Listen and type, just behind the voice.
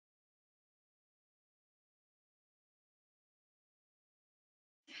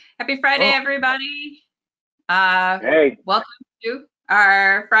Happy Friday, Oh, everybody. hey, Welcome to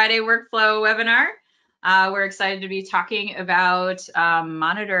our Friday workflow webinar. We're excited to be talking about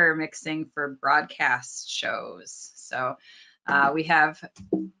monitor mixing for broadcast shows. So we have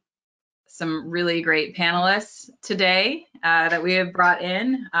some really great panelists today that we have brought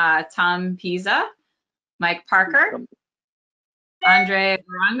in. Tom Pesa, Mike Parker, Andre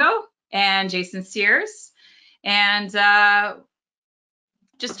Arango, and Jason Sears. And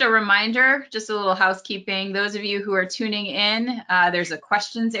just a reminder, just a little housekeeping. Those of you who are tuning in, there's a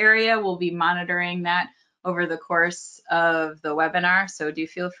questions area. We'll be monitoring that over the course of the webinar. So do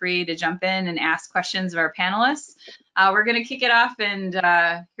feel free to jump in and ask questions of our panelists. We're going to kick it off and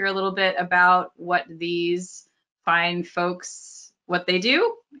hear a little bit about what these fine folks, what they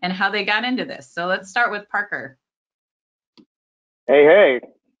do and how they got into this. So let's start with Parker. hey,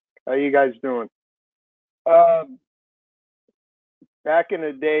 how you guys doing? Back in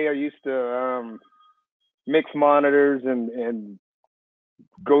the day, I used to mix monitors and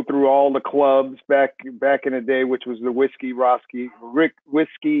go through all the clubs back in the day, which was the Whiskey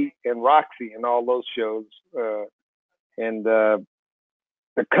and Roxy and all those shows. And the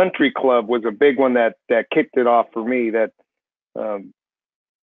Country Club was a big one that kicked it off for me. That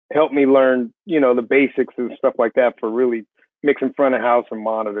helped me learn, the basics and stuff like that for really mixing front of house and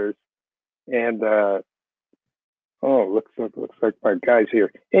monitors. And oh, looks like my guy's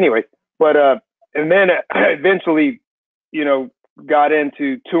here. Anyway, but and then I eventually, got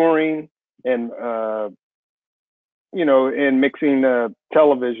into touring and and mixing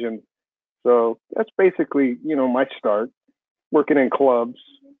television. So that's basically, my start, working in clubs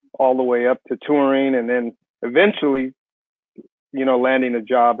all the way up to touring, and then eventually, landing a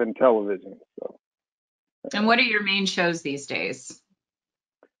job in television. So. And what are your main shows these days?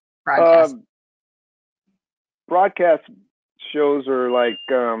 Broadcast. Broadcast shows are like,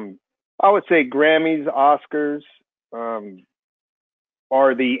 I would say Grammys, Oscars,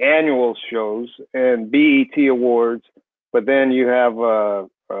 are the annual shows, and BET Awards. But then you have,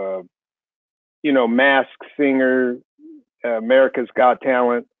 Masked Singer, America's Got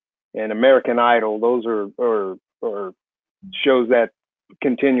Talent, and American Idol. Those are shows that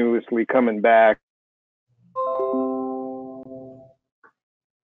continuously coming back.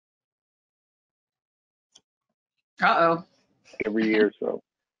 Uh-oh. Every year, so.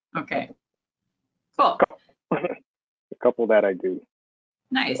 Okay. Cool. A couple that I do.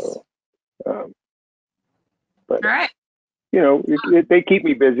 Nice. So, All but right. they keep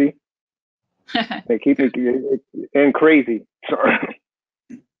me busy. They keep me and crazy. Sorry.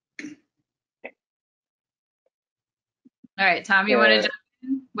 All right, Tom, you want to jump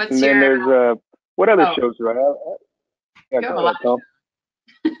in? What's and then your? There's what other shows do I have? You have a lot. Tom.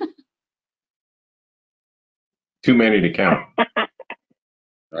 Too many to count.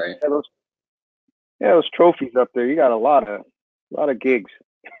 Right. Those trophies up there. You got a lot of gigs.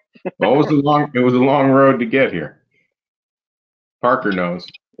 Well, it was a long road to get here. Parker knows.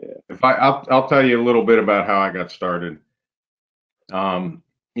 Yeah. I'll tell you a little bit about how I got started. A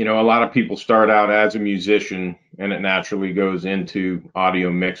lot of people start out as a musician, and it naturally goes into audio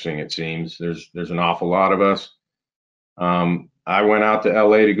mixing. It seems there's an awful lot of us. I went out to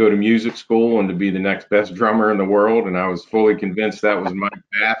LA to go to music school and to be the next best drummer in the world, and I was fully convinced that was my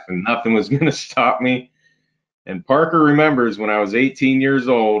path and nothing was going to stop me. And Parker remembers when I was 18 years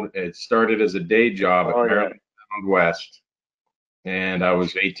old, it started as a day job at Maryland Sound West, and I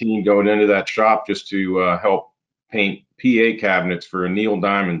was 18 going into that shop just to help paint PA cabinets for a Neil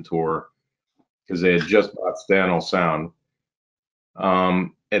Diamond tour because they had just bought Stanell Sound.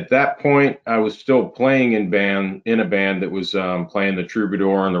 At that point, I was still playing in a band that was playing the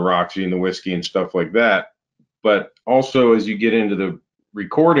Troubadour and the Roxy and the Whiskey and stuff like that. But also, as you get into the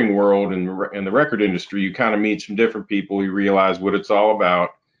recording world and the record industry, you kind of meet some different people. You realize what it's all about.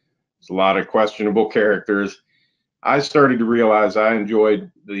 There's a lot of questionable characters. I started to realize I enjoyed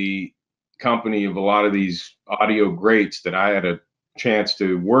the company of a lot of these audio greats that I had a chance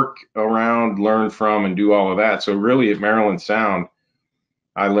to work around, learn from, and do all of that. So really, at Maryland Sound,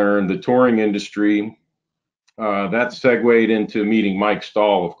 I learned the touring industry. That segued into meeting Mike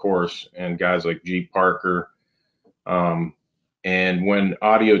Stahl, of course, and guys like G. Parker. And when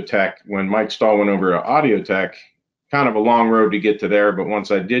Mike Stahl went over to Audio Tech, kind of a long road to get to there. But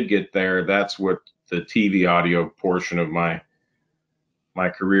once I did get there, that's what the TV audio portion of my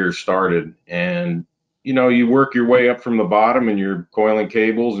career started. And, you work your way up from the bottom, and you're coiling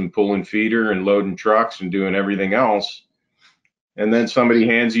cables and pulling feeder and loading trucks and doing everything else. And then somebody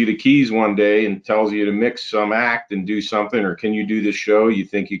hands you the keys one day and tells you to mix some act and do something, or can you do this show? You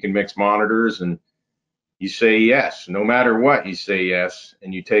think you can mix monitors, and you say yes. No matter what, you say yes,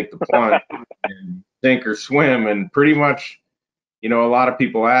 and you take the plunge and sink or swim. And pretty much, you know, a lot of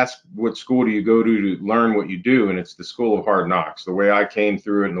people ask, what school do you go to learn what you do? And it's the school of hard knocks. The way I came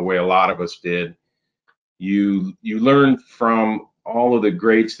through it and the way a lot of us did, you learn from all of the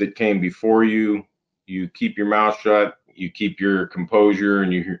greats that came before you. You keep your mouth shut, you keep your composure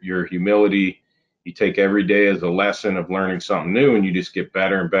and your humility. You take every day as a lesson of learning something new, and you just get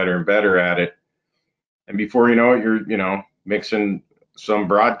better and better and better at it. And before you know it, you're, you know, mixing some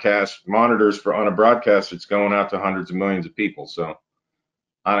broadcast monitors for on a broadcast that's going out to hundreds of millions of people. So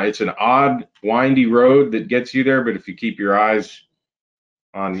it's an odd, windy road that gets you there, but if you keep your eyes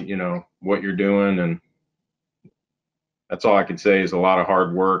on, you know, what you're doing, and that's all I can say is a lot of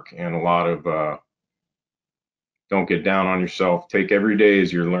hard work and a lot of don't get down on yourself. Take every day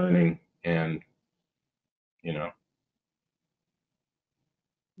as you're learning, and you know.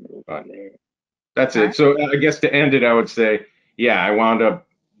 But that's it. So I guess to end it, I would say, yeah, I wound up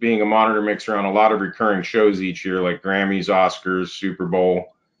being a monitor mixer on a lot of recurring shows each year, like Grammys, Oscars, Super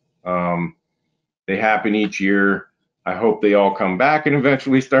Bowl. They happen each year. I hope they all come back and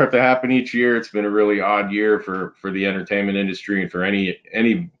eventually start to happen each year. It's been a really odd year for the entertainment industry and for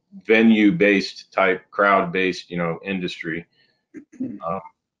any venue-based type, crowd-based, you know, industry.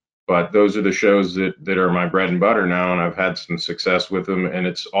 But those are the shows that are my bread and butter now, and I've had some success with them. And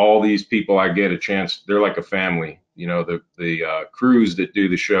it's all these people I get a chance. They're like a family. You know, the crews that do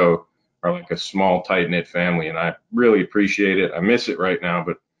the show are like a small, tight-knit family, and I really appreciate it. I miss it right now,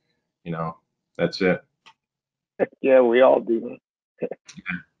 but you know, that's it. Yeah, we all do.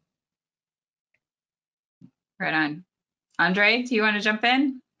 Right on. Andre, do you want to jump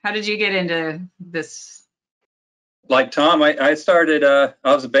in? How did you get into this? Like Tom, I started, I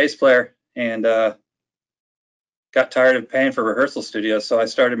was a bass player and got tired of paying for rehearsal studios. So I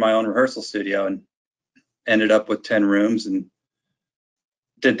started my own rehearsal studio and ended up with 10 rooms and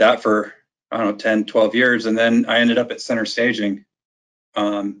did that for, I don't know, 10, 12 years. And then I ended up at Center Staging.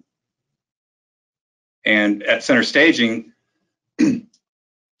 And at Center Staging,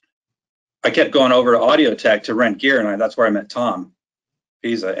 I kept going over to Audio Tech to rent gear, and that's where I met Tom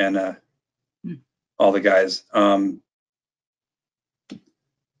Pesa and all the guys. And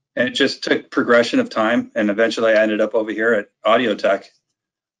it just took progression of time, and eventually I ended up over here at Audio Tech,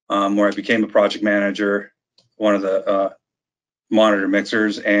 where I became a project manager, one of the monitor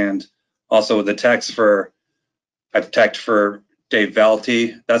mixers, and also the techs for, I've teched for Dave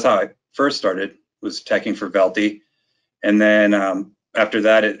Velty. That's how I first started, was teching for Velty. And then after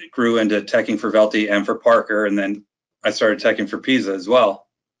that, it grew into teching for Velty and for Parker. And then I started teching for Pesa as well.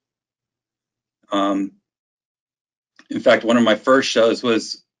 In fact, one of my first shows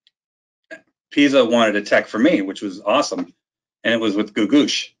was Pesa wanted to tech for me, which was awesome. And it was with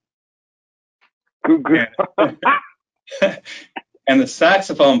Gugush. And the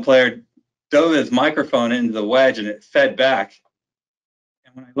saxophone player dove his microphone into the wedge and it fed back.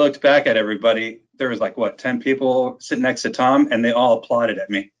 And when I looked back at everybody, there was like, what, 10 people sitting next to Tom, and they all applauded at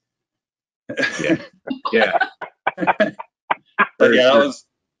me. Yeah. Yeah. But yeah, that was.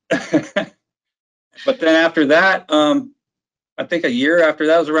 But then after that, I think a year after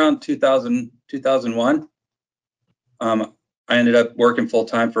that was around 2000, 2001. I ended up working full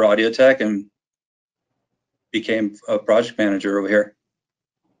time for Audio Tech and became a project manager over here.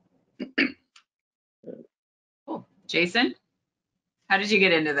 Cool. Jason, how did you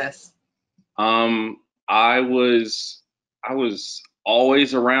get into this? I was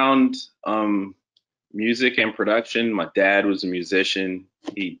always around music and production. My dad was a musician.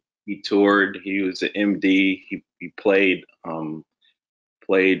 He toured. He was an MD. He played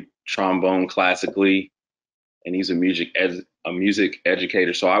trombone classically, and he's a music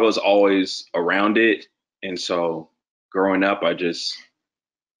educator. So I was always around it, and so growing up, I just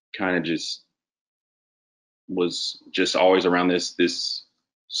kind of was always around this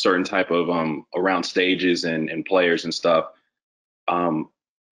certain type of around stages and players and stuff.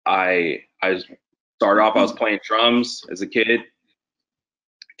 I started off, I was playing drums as a kid,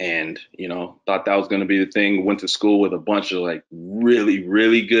 and you know, thought that was going to be the thing. Went to school with a bunch of like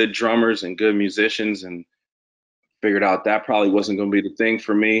really good drummers and good musicians, and figured out that probably wasn't going to be the thing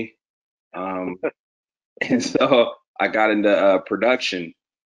for me. And so I got into production.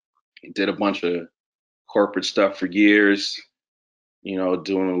 Did a bunch of corporate stuff for years, you know,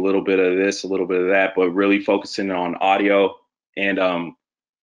 doing a little bit of this, a little bit of that, but really focusing on audio. And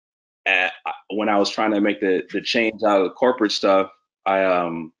when I was trying to make the change out of the corporate stuff,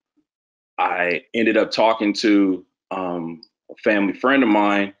 I ended up talking to a family friend of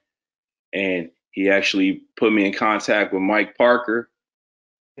mine, and he actually put me in contact with Mike Parker.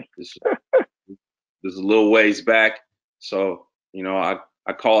 this a little ways back. So, you know, I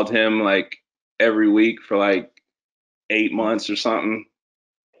called him like every week for like 8 months or something.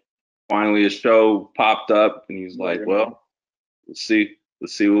 Finally, a show popped up, and he's like, "Well, let's see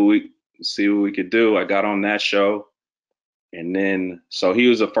what we could do." I got on that show, and then so he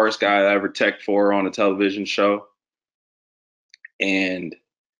was the first guy I ever teched for on a television show, and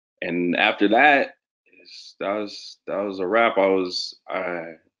after that, that was a wrap. You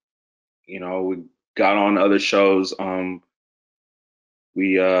know, we got on other shows.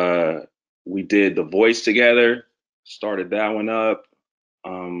 We did The Voice together, started that one up.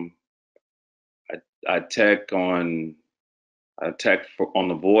 I tech on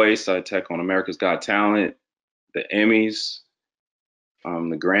The Voice. I tech on America's Got Talent, the Emmys,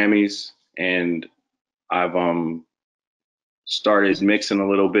 the Grammys, and I've started mixing a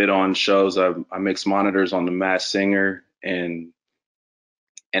little bit on shows. I mix monitors on The Masked Singer and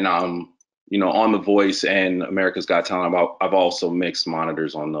you know, on The Voice and America's Got Talent. I've also mixed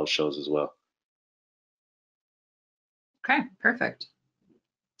monitors on those shows as well. Okay, perfect.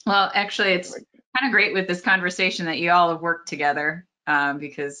 Well, actually, it's kind of great with this conversation that you all have worked together,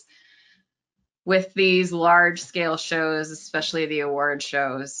 because with these large scale shows, especially the award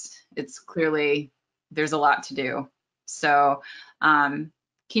shows, it's clearly there's a lot to do. So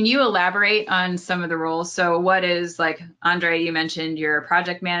can you elaborate on some of the roles? So what is, like, Andre, you mentioned you're a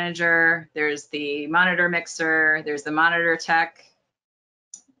project manager, there's the monitor mixer, there's the monitor tech.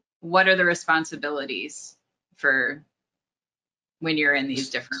 What are the responsibilities for when you're in these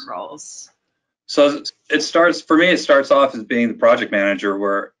different roles? So it starts off as being the project manager,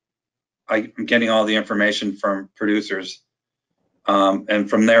 where I'm getting all the information from producers. And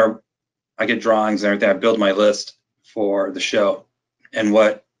from there, I get drawings and everything. I build my list for the show and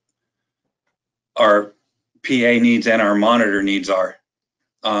what our PA needs and our monitor needs are.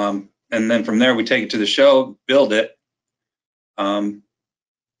 And then from there, we take it to the show, build it,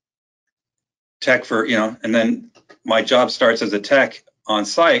 tech for, you know, and then my job starts as a tech on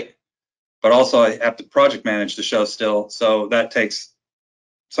site, but also I have to project manage the show still. So that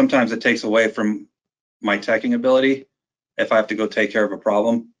sometimes it takes away from my teching ability if I have to go take care of a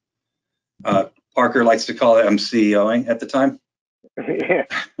problem. Parker likes to call it I'm CEOing at the time. Yeah,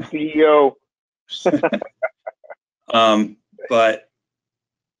 CEO. But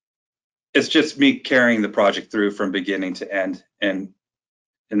it's just me carrying the project through from beginning to end. And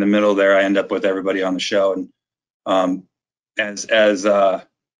in the middle there, I end up with everybody on the show. And as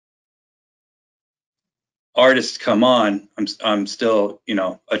artists come on, I'm still, you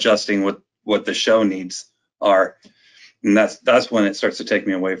know, adjusting what the show needs are. And that's when it starts to take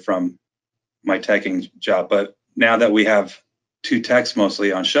me away from my teching job. But now that we have 2 techs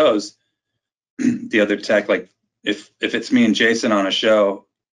mostly on shows, the other tech, like if it's me and Jason on a show,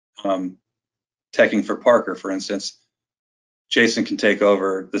 teching for Parker, for instance, Jason can take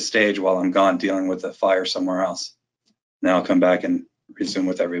over the stage while I'm gone dealing with a fire somewhere else. Then I'll come back and resume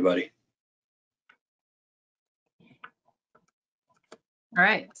with everybody. All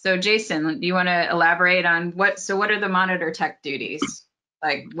right, so Jason, do you want to elaborate on what are the monitor tech duties?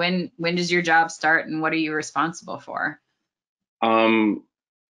 Like when does your job start and what are you responsible for?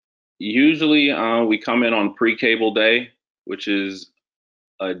 Usually we come in on pre-cable day, which is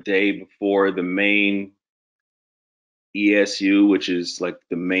a day before the main ESU, which is like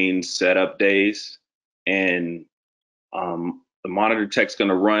the main setup days. And the monitor tech's going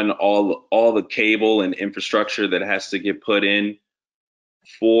to run all the cable and infrastructure that has to get put in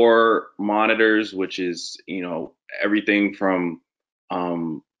for monitors, which is, you know, everything from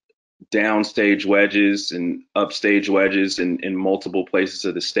downstage wedges and upstage wedges in multiple places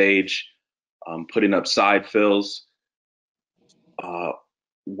of the stage, putting up side fills,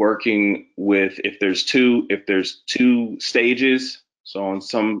 working with if there's two stages. So on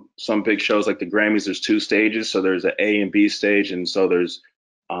some big shows like the Grammys, there's 2 stages. So there's an A and B stage, and so there's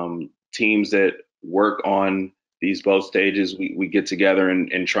teams that work on these both stages. We get together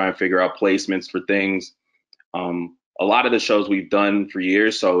and try and figure out placements for things. A lot of the shows we've done for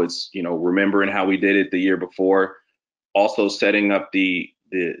years, so it's, you know, remembering how we did it the year before. Also setting up the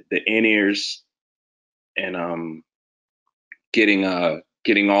in-ears and getting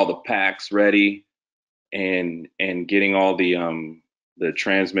all the packs ready and getting all the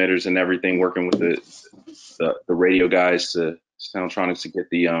transmitters and everything, working with the radio guys, to Soundtronics, to get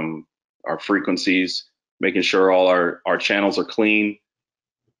the our frequencies, making sure all our channels are clean.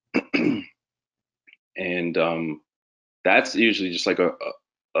 And that's usually just like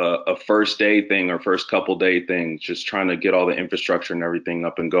a first day thing or first couple day thing, just trying to get all the infrastructure and everything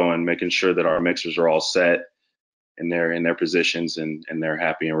up and going, making sure that our mixers are all set and they're in their positions and they're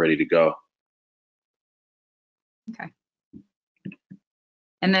happy and ready to go. Okay.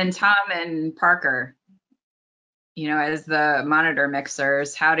 And then Tom and Parker, as the monitor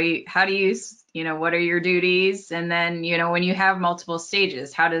mixers, how do you, what are your duties? And then, when you have multiple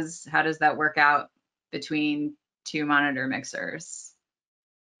stages, how does that work out between two monitor mixers?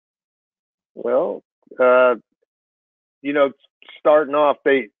 Well, starting off,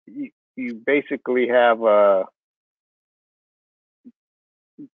 you basically have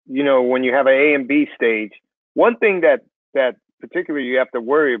when you have an A and B stage, one thing that particularly you have to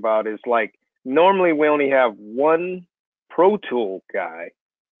worry about is like normally we only have one Pro Tool guy.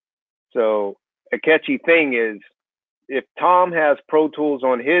 So a catchy thing is if Tom has Pro Tools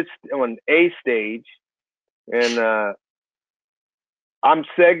on A stage and I'm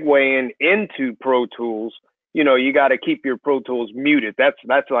segueing into Pro Tools, you got to keep your Pro Tools muted.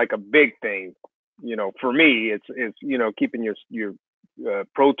 That's like a big thing. For me, it's keeping your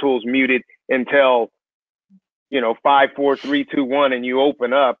Pro Tools muted until 5, 4, 3, 2, 1, and you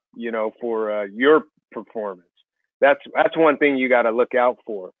open up, for your performance. That's one thing you got to look out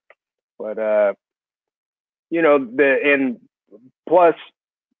for. But and plus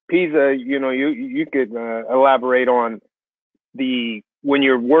Pesa, you could elaborate on when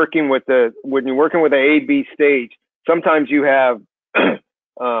you're working with the A/B stage. Sometimes you have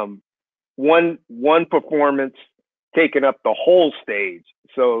one performance taking up the whole stage.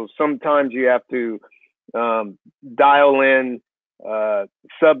 So sometimes you have to dial in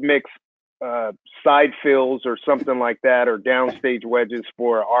submix side fills or something like that, or downstage wedges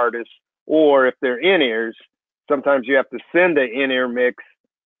for artists. Or if they're in-ears, sometimes you have to send an in-ear mix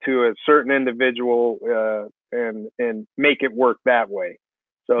to a certain individual and make it work that way.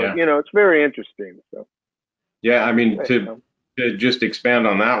 So, it's very interesting. So, yeah, I mean, to just expand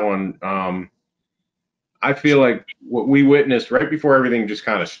on that one, I feel like what we witnessed right before everything just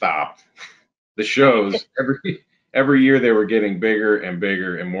kind of stopped, the shows, every year they were getting bigger and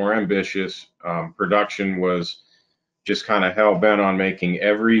bigger and more ambitious. Production was just kind of hell bent on making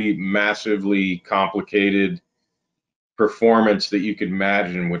every massively complicated performance that you could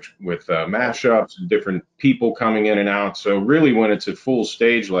imagine, which with mashups and different people coming in and out. So really, when it's a full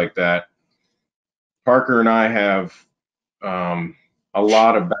stage like that, Parker and I have a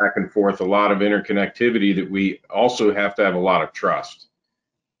lot of back and forth, a lot of interconnectivity that we also have to have a lot of trust.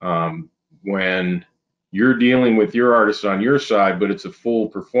 When you're dealing with your artist on your side, but it's a full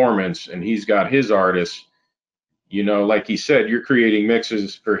performance and he's got his artists, like he said, you're creating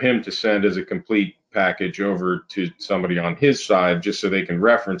mixes for him to send as a complete package over to somebody on his side, just so they can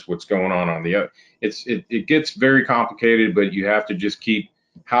reference what's going on the other. It gets very complicated, but you have to just keep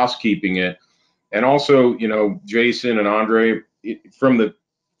housekeeping it. And also, Jason and Andre, from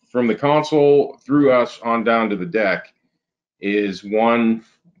the console through us on down to the deck is one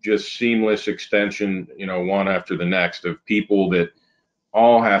just seamless extension, one after the next, of people that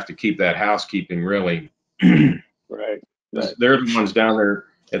all have to keep that housekeeping really. Right. They're the ones down there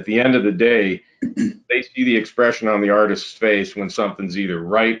at the end of the day. They see the expression on the artist's face when something's either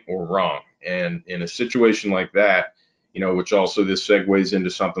right or wrong. And in a situation like that, which also this segues into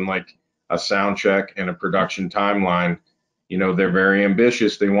something like a sound check and a production timeline, they're very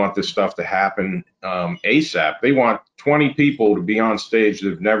ambitious. They want this stuff to happen ASAP. They want 20 people to be on stage that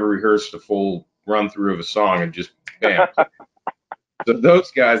have never rehearsed a full run through of a song and just bam. So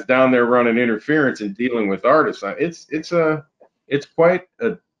those guys down there running interference and dealing with artists, it's quite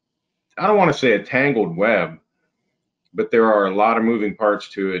a, I don't want to say a tangled web, but there are a lot of moving parts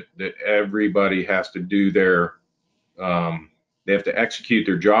to it that everybody has to do they have to execute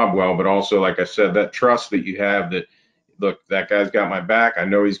their job well, but also, like I said, that trust that you have that, look, that guy's got my back. I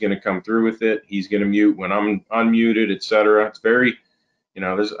know he's going to come through with it. He's going to mute when I'm unmuted, etc. It's very,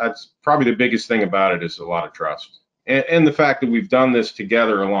 that's probably the biggest thing about it, is a lot of trust. And the fact that we've done this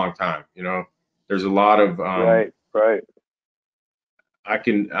together a long time, there's a lot of right.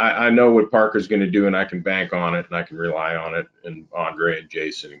 I know what Parker's going to do, and I can bank on it, and I can rely on it, and Andre and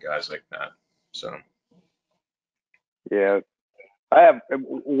Jason and guys like that. So yeah, I have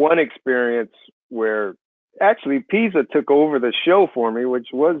one experience where actually Pesa took over the show for me, which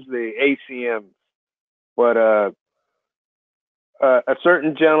was the ACM, but a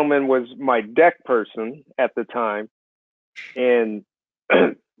certain gentleman was my deck person at the time, and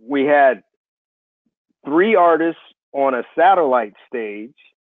we had 3 artists on a satellite stage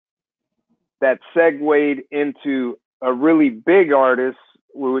that segued into a really big artist,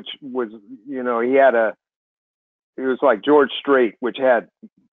 which was, it was like George Strait, which had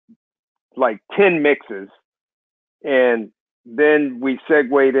like 10 mixes. And then we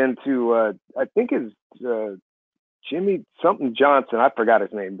segued into, I think it's Jimmy something Johnson. I forgot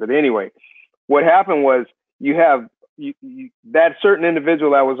his name. But anyway, what happened was you have that certain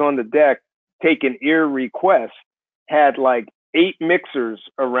individual that was on the deck taking ear requests had like 8 mixers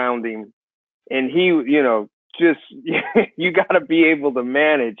around him, and he, just you got to be able to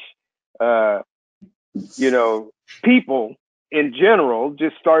manage, people in general.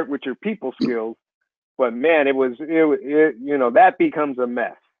 Just start with your people skills. But man, that becomes a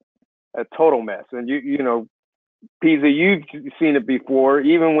mess, a total mess. And Pisa, you've seen it before.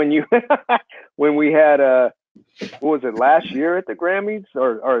 Even when when we had what was it, last year at the Grammys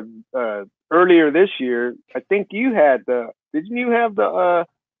or earlier this year? I think you had didn't you have the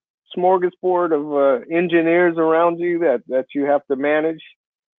smorgasbord of engineers around you that you have to manage?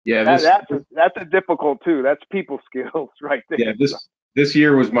 Yeah, that's a difficult too. That's people skills right there. yeah, this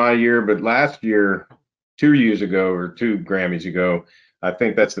year was my year, but last year, 2 years ago or 2 Grammys ago, I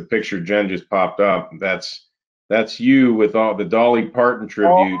think that's the picture Jen just popped up. That's you with all the Dolly Parton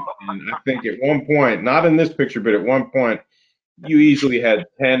tribute. Oh. And I think at one point, not in this picture, but at one point, you easily had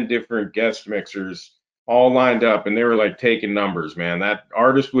 10 different guest mixers all lined up, and they were like taking numbers, man. That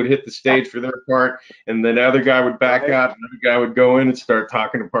artist would hit the stage for their part, and then the other guy would back Right. out, and the other guy would go in and start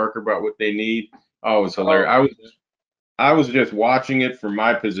talking to Parker about what they need. Oh, it was hilarious. I was just watching it from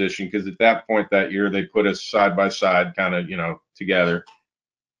my position because at that point that year they put us side by side, kind of, together,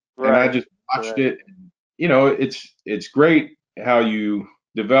 and I Right. just watched Right. it. It's great how you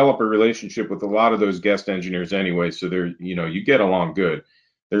develop a relationship with a lot of those guest engineers anyway. So you get along good.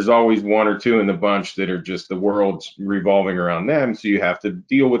 There's always one or two in the bunch that are just the world's revolving around them. So you have to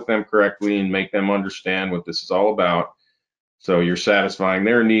deal with them correctly and make them understand what this is all about. So you're satisfying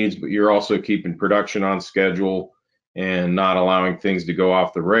their needs, but you're also keeping production on schedule and not allowing things to go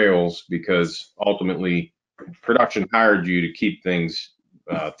off the rails, because ultimately production hired you to keep things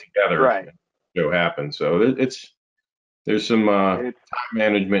together. Right. Show happen. So there's some time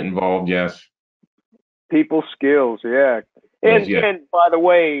management involved. Yes. People skills. Yeah. And by the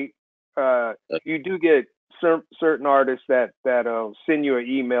way, you do get certain artists that send you an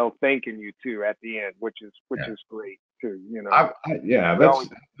email thanking you too at the end, which is great too. I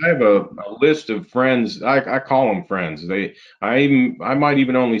have a list of friends. I call them friends. I might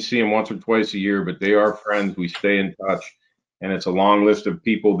even only see them once or twice a year, but they are friends. We stay in touch, and it's a long list of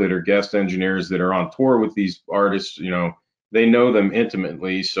people that are guest engineers that are on tour with these artists. They know them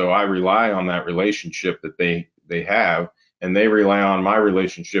intimately, so I rely on that relationship that they have, and they rely on my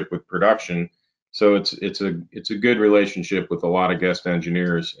relationship with production. So it's a good relationship with a lot of guest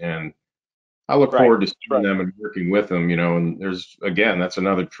engineers, and I look forward to seeing them and working with them, and that's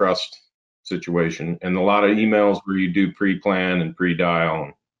another trust situation, and a lot of emails where you do pre-plan and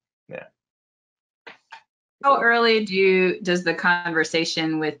pre-dial. Yeah. How early does the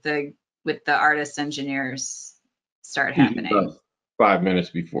conversation with the artist engineers start happening? 5 minutes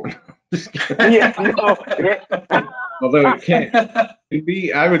before. Yeah, no. Although it can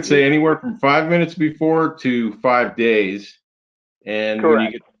be, I would say anywhere from 5 minutes before to 5 days. And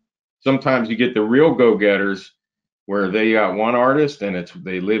Correct. sometimes you get the real go-getters where they got one artist and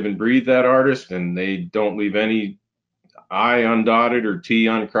they live and breathe that artist, and they don't leave any I undotted or T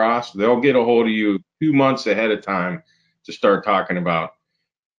uncrossed. They'll get a hold of you 2 months ahead of time to start talking about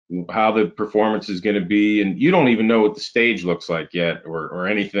how the performance is going to be, and you don't even know what the stage looks like yet or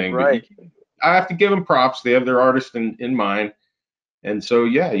anything. Right. But I have to give them props. They have their artist in mind, and so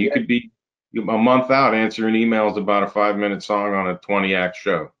you could be a month out answering emails about a 5-minute song on a 20-act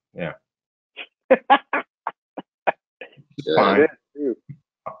show. Yeah. Fine.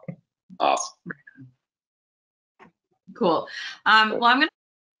 Awesome. Cool. Well, I'm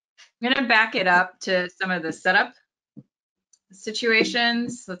gonna back it up to some of the setup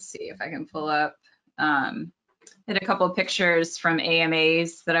situations. Let's see if I can pull up. Hit a couple of pictures from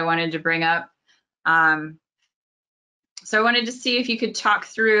AMAs that I wanted to bring up. So I wanted to see if you could talk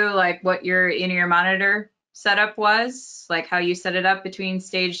through like what your in-ear monitor setup was, like how you set it up between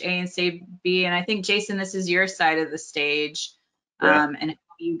stage A and stage B. And I think, Jason, this is your side of the stage, and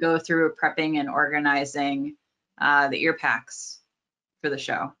how you go through prepping and organizing the ear packs for the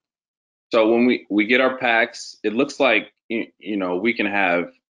show. So when we get our packs, it looks like, we can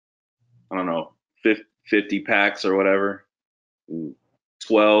have, I don't know, 50 packs or whatever,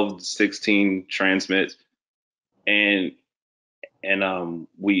 12, 16 transmits. And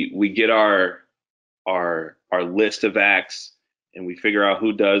we get our list of acts, and we figure out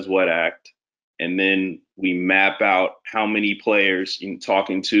who does what act, and then we map out how many players.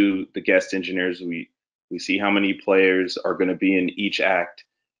 Talking to the guest engineers, we see how many players are going to be in each act,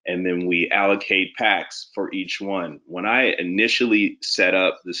 and then we allocate packs for each one. When I initially set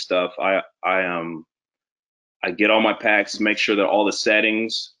up the stuff, I get all my packs, make sure that all the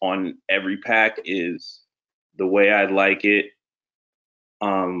settings on every pack is the way I'd like it,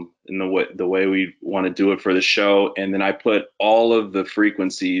 and the way we want to do it for the show. And then I put all of the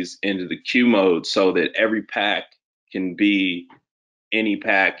frequencies into the Q mode so that every pack can be any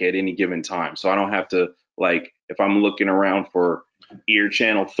pack at any given time. So I don't have to, like, if I'm looking around for ear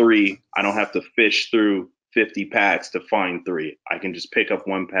channel 3, I don't have to fish through 50 packs to find 3. I can just pick up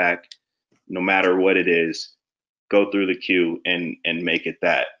one pack, no matter what it is, go through the queue and make it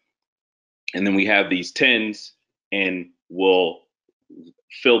that. And then we have these tins, and we'll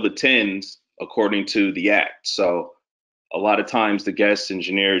fill the tins according to the act. So a lot of times the guest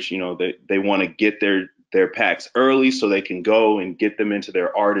engineers, you know, they want to get their packs early so they can go and get them into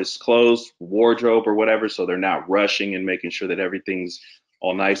their artist's clothes, wardrobe or whatever, so they're not rushing and making sure that everything's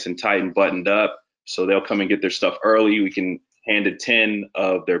all nice and tight and buttoned up. So they'll come and get their stuff early. We can hand a 10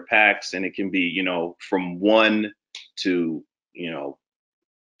 of their packs, and it can be, you know, from 1 to, you know,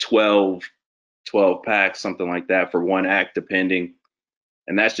 12 packs, something like that, for one act, depending.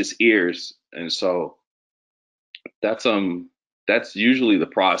 And that's just ears. And so that's usually the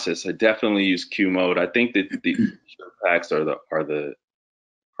process. I definitely use Q mode. I think that the Shure packs are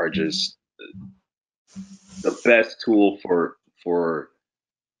just the best tool for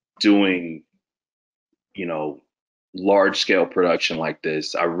doing, you know, large scale production like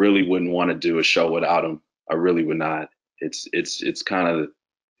this. I really wouldn't want to do a show without them. I really would not. It's kind of,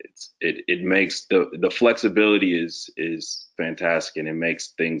 it makes the flexibility is fantastic, and it makes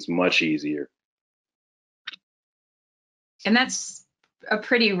things much easier. And that's a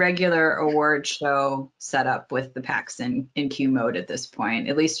pretty regular award show setup with the packs in Q mode at this point,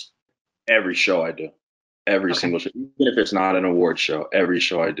 at least. Every show I do, every single show, even if it's not an award show, every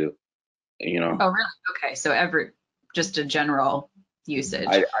show I do, you know. Oh, really? Okay. So just a general usage.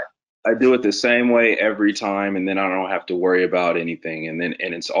 I do it the same way every time, and then I don't have to worry about anything. And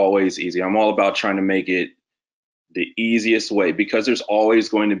it's always easy. I'm all about trying to make it the easiest way, because there's always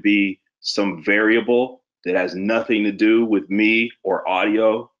going to be some variable that has nothing to do with me or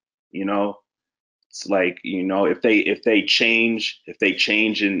audio. You know, it's like, you know, if they change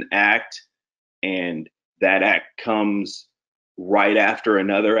an act, and that act comes right after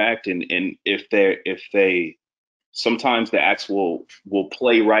another act, and if they sometimes the acts will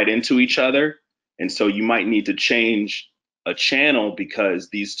play right into each other, and so you might need to change a channel because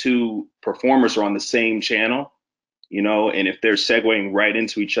these two performers are on the same channel, you know, and if they're segueing right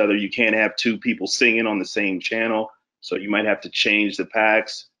into each other, you can't have two people singing on the same channel. So you might have to change the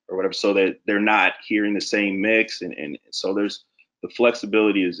packs or whatever so that they're not hearing the same mix. And so there's the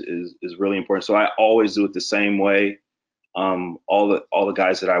flexibility is really important. So I always do it the same way. All the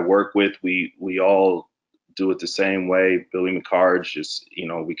guys that I work with, we all do it the same way. Billy McCarge, just, you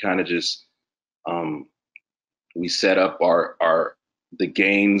know, we kind of just we set up the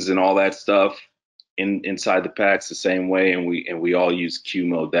gains and all that stuff inside the packs the same way, and we all use Q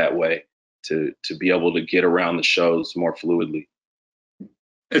mode that way to be able to get around the shows more fluidly.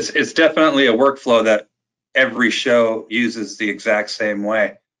 It's definitely a workflow that every show uses the exact same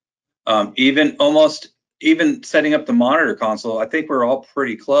way. Even setting up the monitor console, I think we're all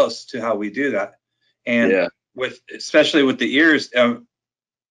pretty close to how we do that. And yeah, especially with the ears,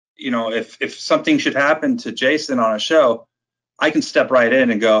 you know, if something should happen to Jason on a show, I can step right in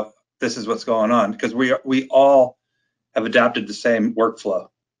and go, this is what's going on, because we all have adapted the same workflow,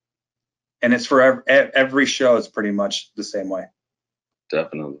 and it's for every show. It's pretty much the same way.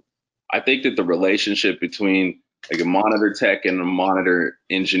 Definitely. I think that the relationship between like a monitor tech and a monitor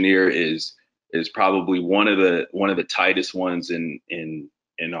engineer is probably one of the tightest ones in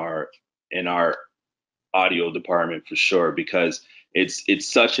our audio department, for sure, because it's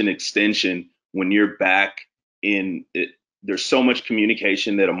such an extension. When you're back in it, there's so much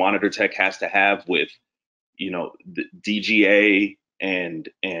communication that a monitor tech has to have with, you know, the DGA and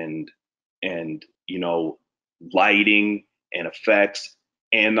you know, lighting and effects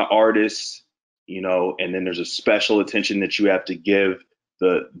and the artists, you know, and then there's a special attention that you have to give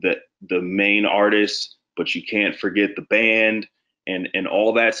the main artist, but you can't forget the band, and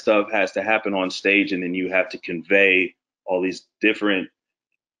all that stuff has to happen on stage, and then you have to convey all these different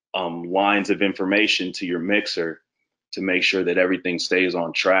lines of information to your mixer to make sure that everything stays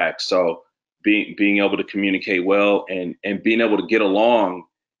on track. So being able to communicate well and being able to get along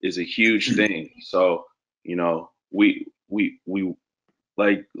is a huge thing. So, you know, we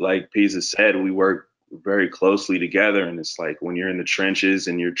like Pesa said, we work very closely together, and it's like when you're in the trenches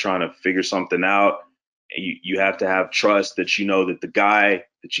and you're trying to figure something out, you have to have trust that, you know, that the guy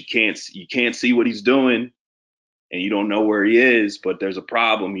that you can't see what he's doing, and you don't know where he is, but there's a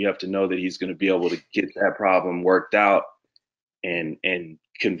problem. You have to know that he's going to be able to get that problem worked out and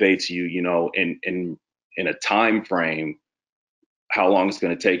convey to you, you know, and in a time frame how long it's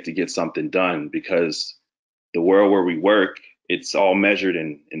going to take to get something done, because the world where we work, it's all measured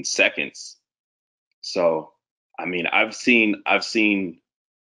in seconds. So, I mean, I've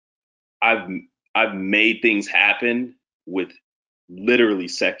made things happen with literally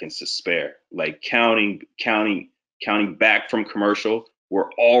seconds to spare, like counting back from commercial.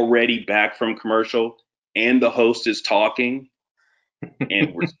 We're already back from commercial and the host is talking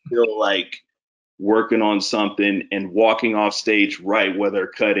and we're still like working on something and walking off stage right where they're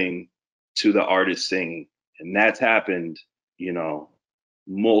cutting to the artist singing. And that's happened, you know,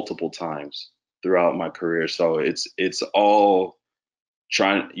 multiple times throughout my career. So it's all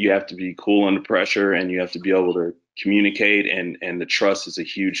you have to be cool under pressure and you have to be able to communicate, and the trust is a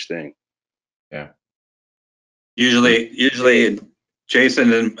huge thing. Yeah. Usually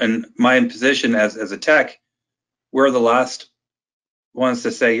Jason and my position as a tech, we're the last ones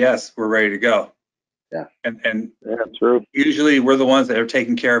to say, yes, we're ready to go. Yeah. And Yeah, true. usually we're the ones that are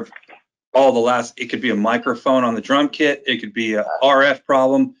taking care of all the last. It could be a microphone on the drum kit. It could be a RF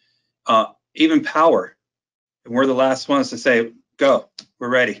problem, even power. And we're the last ones to say, go, we're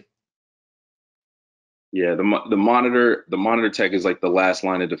ready. Yeah, the monitor tech is like the last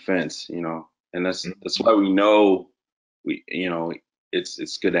line of defense, you know, and that's why we know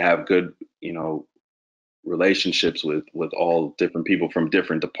it's good to have good, you know, relationships with all different people from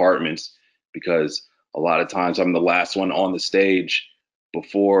different departments, because a lot of times I'm the last one on the stage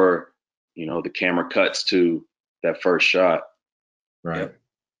before, you know, the camera cuts to that first shot. Right. Yep.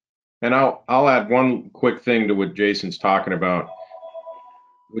 And I'll add one quick thing to what Jason's talking about,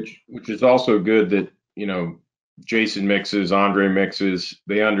 which is also good that, you know, Jason mixes, Andre mixes,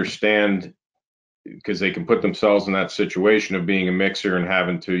 they understand, because they can put themselves in that situation of being a mixer and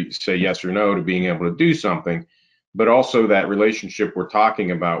having to say yes or no to being able to do something. But also that relationship we're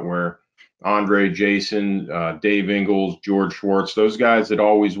talking about where Andre, Jason, Dave Ingalls, George Schwartz, those guys that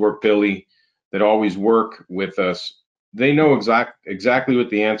always work, Billy, that always work with us, they know exactly what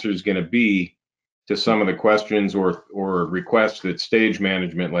the answer is going to be to some of the questions or requests that stage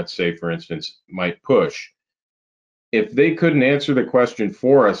management, let's say, for instance, might push. If they couldn't answer the question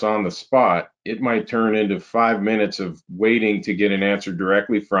for us on the spot, it might turn into 5 minutes of waiting to get an answer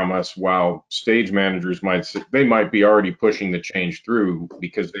directly from us, while stage managers might be already pushing the change through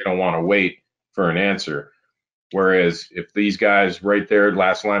because they don't want to wait for an answer. Whereas if these guys right there,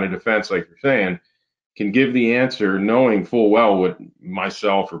 last line of defense, like you're saying, can give the answer knowing full well what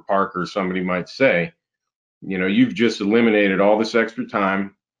myself or Parker or somebody might say, you know, you've just eliminated all this extra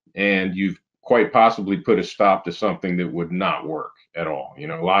time and you've quite possibly put a stop to something that would not work at all. You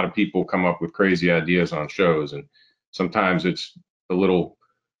know, a lot of people come up with crazy ideas on shows, and sometimes it's a little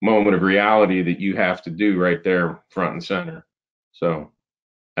moment of reality that you have to do right there front and center. So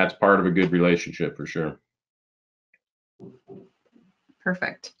that's part of a good relationship for sure.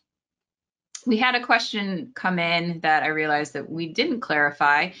 Perfect. We had a question come in that I realized that we didn't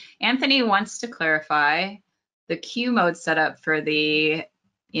clarify. Anthony wants to clarify the Q mode setup for the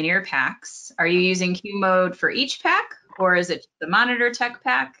in-ear packs. Are you using Q mode for each pack, or is it the monitor tech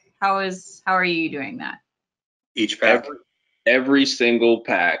pack? How are you doing that? Each pack. Every single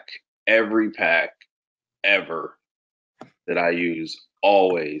pack, every pack ever that I use,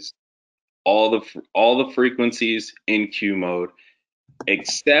 always, all the frequencies in Q mode,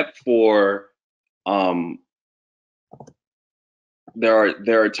 except for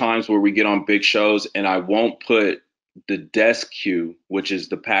there are times where we get on big shows and I won't put the desk Q, which is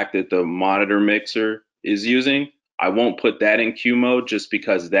the pack that the monitor mixer is using. I won't put that in Q mode just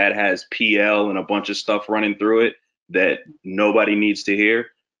because that has PL and a bunch of stuff running through it that nobody needs to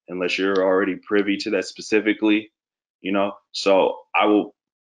hear unless you're already privy to that specifically, you know. So I will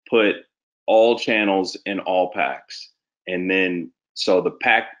put all channels in all packs, and then so the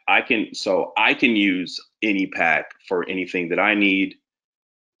pack I can use any pack for anything that I need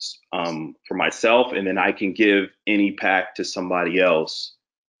for myself, and then I can give any pack to somebody else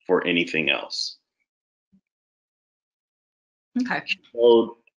for anything else. Okay.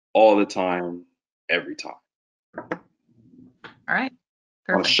 All the time, every time. All right.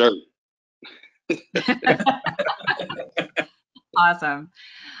 On a Perfect. shirt. Awesome.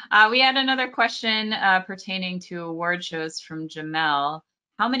 We had another question pertaining to award shows from Jamel.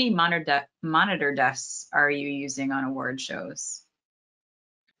 How many monitor desks are you using on award shows?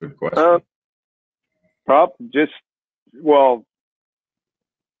 Good question.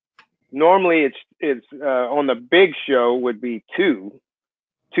 Normally it's on the big show would be two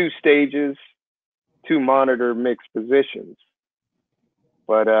stages, 2 monitor mix positions.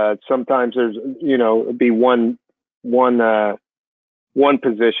 But sometimes there's, you know, it'd be one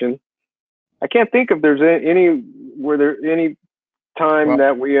position. I can't think if there's any. Were there any time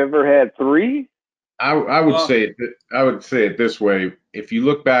that we ever had 3? I would say it this way. If you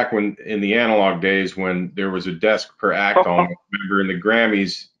look back when in the analog days when there was a desk per act, almost, remember in the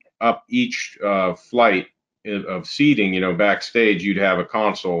Grammys, up each flight of seating, backstage, you'd have a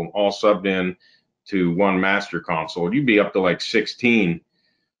console all subbed in to one master console. You'd be up to like 16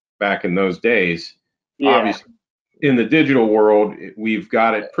 back in those days. Yeah. Obviously, in the digital world, we've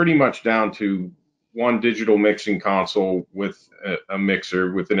got it pretty much down to one digital mixing console with a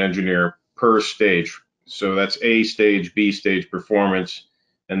mixer with an engineer per stage. So that's A stage, B stage performance.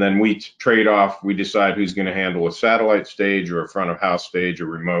 And then we trade off, we decide who's going to handle a satellite stage or a front of house stage or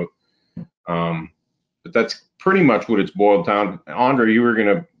remote. But that's pretty much what it's boiled down. Andre, you were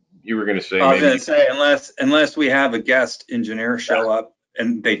gonna say. I was gonna say unless we have a guest engineer show up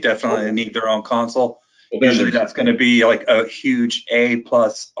and they definitely need their own console. Well, usually that's going to be like a huge A+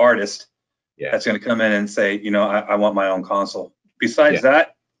 artist. Yeah. That's going to come in and say, I want my own console. Besides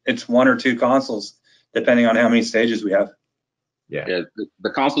that, it's 1 or 2 consoles, depending on how many stages we have. Yeah. The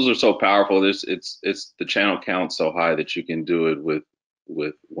consoles are so powerful. It's the channel count so high that you can do it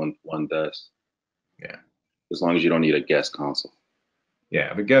with one desk. Yeah. As long as you don't need a guest console.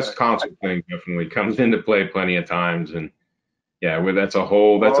 Yeah, the guest console thing definitely comes into play plenty of times, and that's a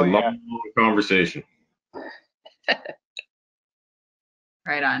long conversation.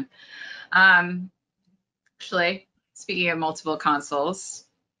 Right on. Actually, speaking of multiple consoles,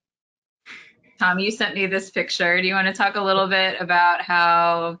 Tom, you sent me this picture. Do you want to talk a little bit about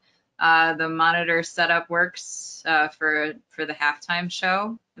how the monitor setup works for the halftime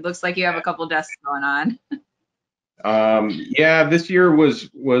show? It looks like you have a couple desks going on. This year was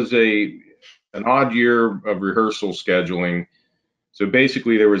an odd year of rehearsal scheduling. So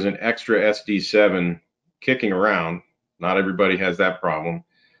basically, there was an extra SD7 kicking around. Not everybody has that problem.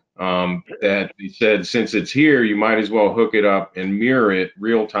 That they said, since it's here, you might as well hook it up and mirror it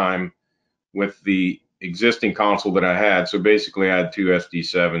real time with the existing console that I had. So basically, I had 2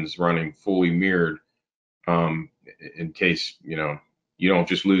 SD7s running fully mirrored, in case you don't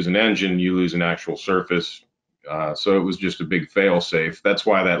just lose an engine, you lose an actual surface. So it was just a big fail safe. That's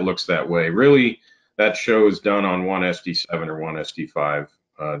why that looks that way. Really, that show is done on one SD7 or one SD5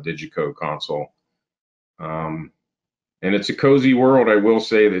 Digico console. And it's a cozy world. I will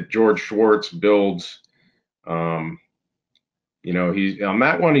say that George Schwartz builds, he's on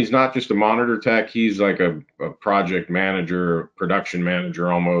that one. He's not just a monitor tech. He's like a project manager, production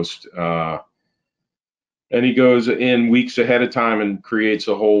manager almost. And he goes in weeks ahead of time and creates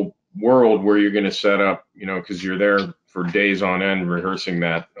a whole world where you're going to set up, because you're there for days on end rehearsing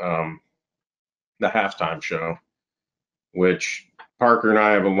that, the halftime show, which Parker and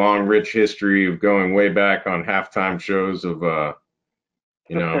I have a long, rich history of going way back on halftime shows of, I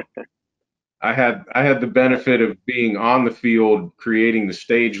had the benefit of being on the field, creating the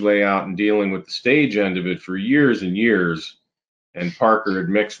stage layout and dealing with the stage end of it for years and years. And Parker had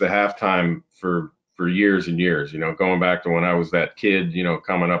mixed the halftime for years and years, going back to when I was that kid,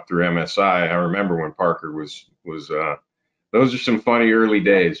 coming up through MSI. I remember when Parker was those are some funny early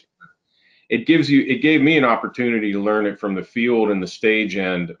days. It gave me an opportunity to learn it from the field and the stage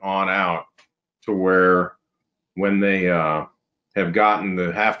end on out, to where when they have gotten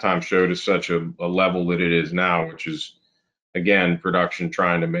the halftime show to such a level that it is now, which is, again, production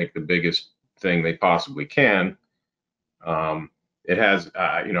trying to make the biggest thing they possibly can. It has,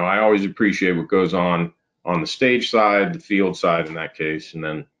 I always appreciate what goes on the stage side, the field side in that case. And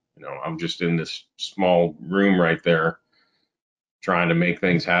then, I'm just in this small room right there trying to make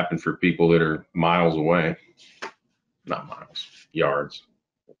things happen for people that are miles away. Not miles, yards.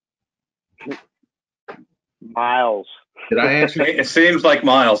 Miles. Did I answer? It seems like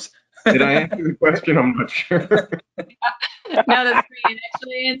miles. Did I answer the question? I'm not sure. No, that's great.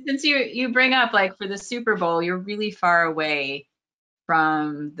 Actually, and since you bring up, like, for the Super Bowl, you're really far away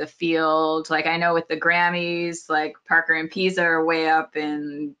from the field. Like, I know with the Grammys, like Parker and Pesa are way up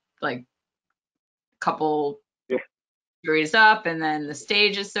in like a couple series up, and then the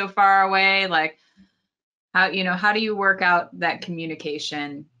stage is so far away. Like, how do you work out that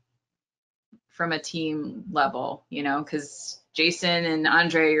communication from a team level? Because Jason and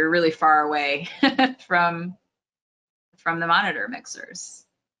Andre, you're really far away from the monitor mixers.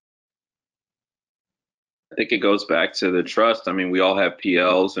 I think it goes back to the trust. I mean, we all have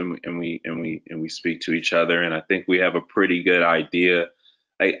PLs and we speak to each other, and I think we have a pretty good idea.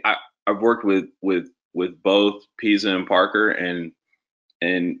 I've worked with both Pesa and Parker, and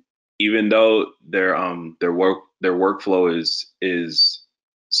even though their workflow is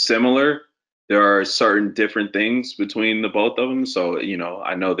similar, there are certain different things between the both of them. So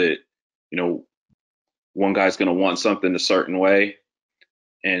I know that you know, one guy's going to want something a certain way.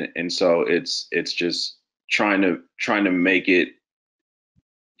 And so it's just trying to make it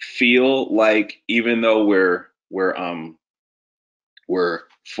feel like, even though we're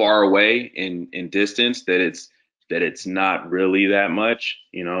far away in distance, that it's not really that much.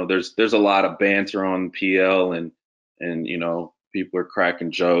 You know, there's a lot of banter on PL, and you know, people are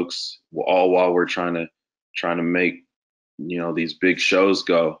cracking jokes all while we're trying to make, you know, these big shows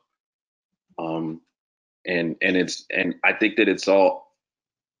go. And I think that it's all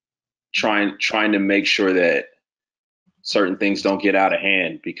trying to make sure that certain things don't get out of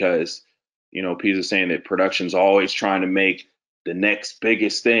hand, because, you know, Pesa's saying that production's always trying to make the next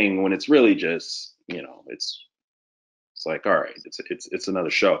biggest thing, when it's really just, you know, it's like, all right, it's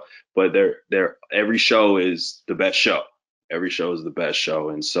another show. But every show is the best show. Every show is the best show.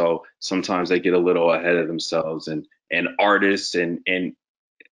 And so sometimes they get a little ahead of themselves, and artists, and a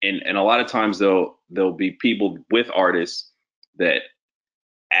lot of times there'll be people with artists that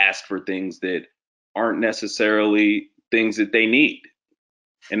ask for things that aren't necessarily things that they need,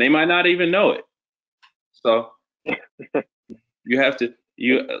 and they might not even know it. So you have to,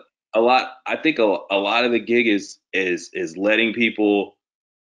 I think a lot of the gig is letting people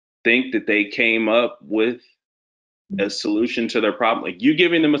think that they came up with a solution to their problem. Like, you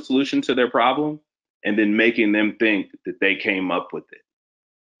giving them a solution to their problem and then making them think that they came up with it.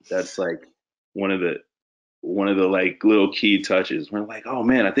 That's like one of the like little key touches. We're like, oh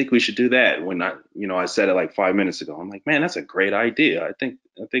man, I think we should do that. When I said it like 5 minutes ago. I'm like, man, that's a great idea. I think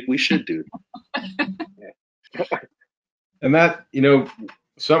we should do that. And that, you know,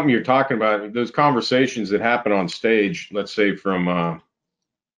 something you're talking about, those conversations that happen on stage, let's say from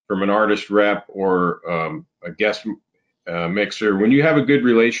an artist rep or a guest mixer, when you have a good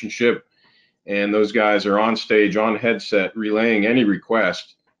relationship and those guys are on stage, on headset, relaying any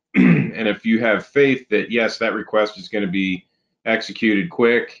request, and if you have faith that, yes, that request is going to be executed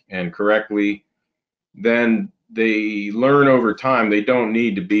quick and correctly, then they learn over time they don't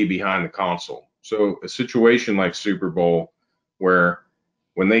need to be behind the console. So a situation like Super Bowl, where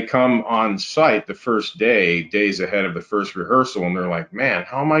when they come on site the first day, days ahead of the first rehearsal, and they're like, man,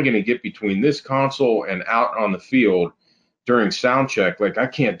 how am I going to get between this console and out on the field during sound check? Like, I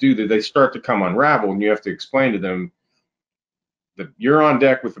can't do that. They start to come unraveled, and you have to explain to them that you're on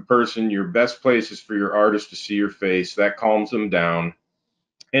deck with the person. Your best place is for your artist to see your face. That calms them down.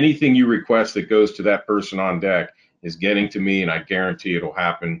 Anything you request that goes to that person on deck is getting to me, and I guarantee it'll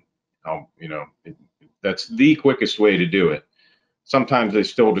happen. That's the quickest way to do it. Sometimes they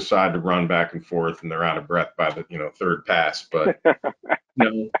still decide to run back and forth, and they're out of breath by the third pass. But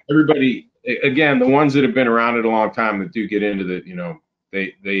everybody, again, the ones that have been around it a long time that do get into the,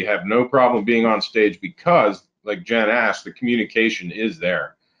 they have no problem being on stage, because, like Jen asked, the communication is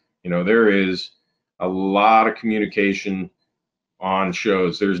there. There is a lot of communication on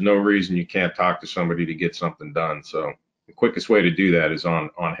shows. There's no reason you can't talk to somebody to get something done. So the quickest way to do that is on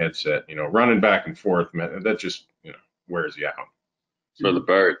headset. Running back and forth, man, that just wears you out. For the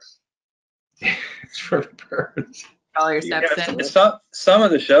birds. It's for the birds. All your steps in. Some of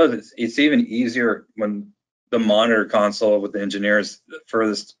the shows, it's even easier when the monitor console with the engineer is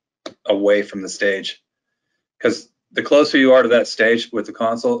furthest away from the stage, because the closer you are to that stage with the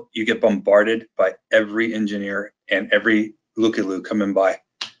console, you get bombarded by every engineer and every looky-loo coming by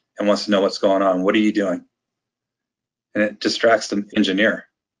and wants to know what's going on. What are you doing? And it distracts the engineer.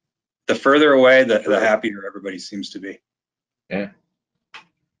 The further away, the happier everybody seems to be. Yeah.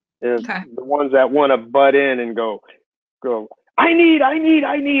 And the ones that want to butt in and go, I need,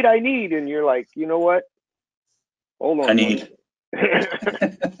 and you're like, you know what? Hold on. I need.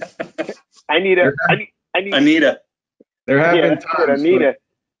 I need a. There have been times. Again,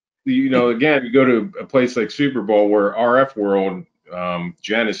 you go to a place like Super Bowl where RF World,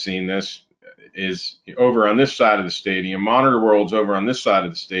 Jen has seen this, is over on this side of the stadium. Monitor World's over on this side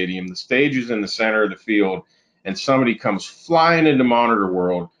of the stadium. The stage is in the center of the field, and somebody comes flying into Monitor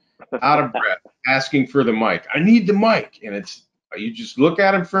World, out of breath, asking for the mic. I need the mic, and you just look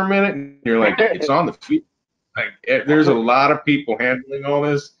at him for a minute, and you're like, it's on the field. Like, there's a lot of people handling all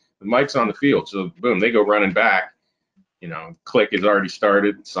this. The mic's on the field, so boom, they go running back. Click has already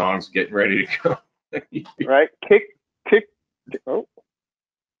started. Song's getting ready to go. Right? Kick. Oh.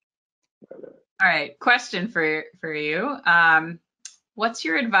 All right. Question for you. What's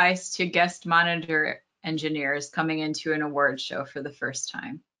your advice to guest monitor engineers coming into an award show for the first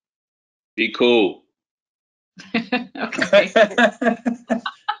time? Be cool. Okay.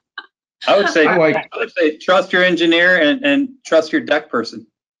 I would say trust your engineer and trust your deck person,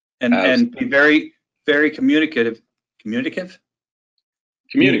 and be very, very communicative. Communicative?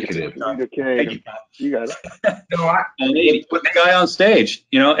 Communicative. Communicative. You got it. No, I, Put the guy on stage,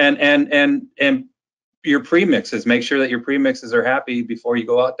 and your pre-mixes. Make sure that your pre-mixes are happy before you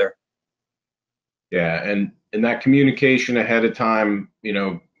go out there. yeah, and that communication ahead of time,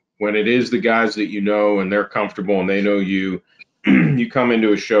 when it is the guys that and they're comfortable and they know you, you come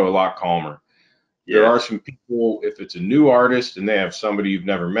into a show a lot calmer. There are some people, if it's a new artist and they have somebody you've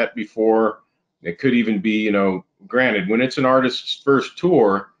never met before, it could even be, granted, when it's an artist's first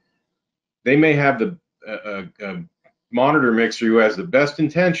tour, they may have a monitor mixer who has the best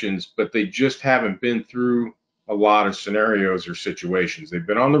intentions, but they just haven't been through a lot of scenarios or situations. They've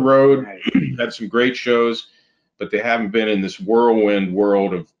been on the road, had some great shows, but they haven't been in this whirlwind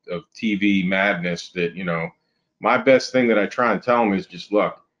world of TV madness that, my best thing that I try and tell them is just,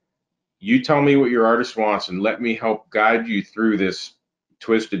 look, you tell me what your artist wants and let me help guide you through this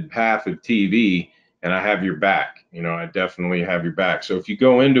twisted path of TV, and I have your back. I definitely have your back. So if you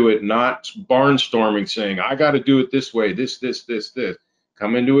go into it not barnstorming saying, I got to do it this way, this,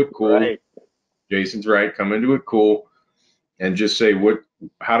 come into it cool. Right. Jason's right. Come into it cool and just say,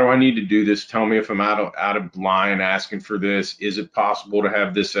 how do I need to do this? Tell me if I'm out of line asking for this. Is it possible to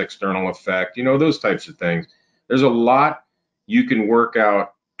have this external effect? Those types of things. There's a lot you can work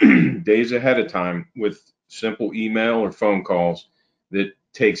out days ahead of time with simple email or phone calls that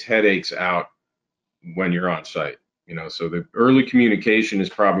takes headaches out when you're on site. So the early communication is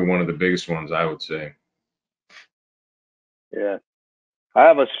probably one of the biggest ones, I would say. Yeah. I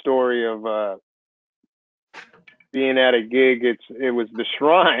have a story of being at a gig. It was the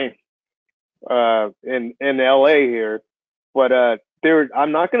Shrine in LA here, but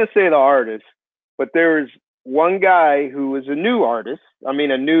I'm not going to say the artist, but there was one guy who was a new artist. I mean,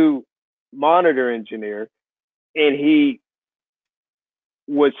 a new monitor engineer, and he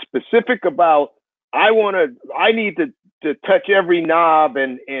was specific about, I need to touch every knob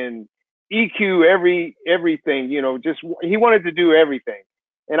and EQ everything, just he wanted to do everything.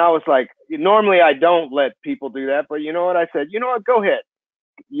 And I was like, normally I don't let people do that, but you know what? I said, you know what? Go ahead.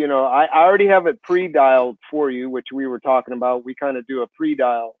 I already have it pre-dialed for you, which we were talking about. We kind of do a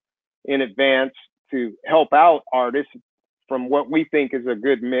pre-dial in advance to help out artists from what we think is a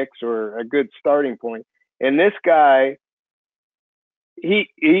good mix or a good starting point. And this guy, he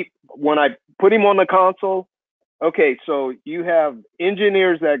when I put him on the console, okay, so you have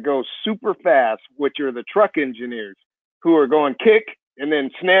engineers that go super fast, which are the truck engineers who are going kick and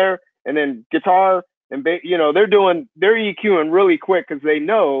then snare and then guitar and they're EQing really quick because they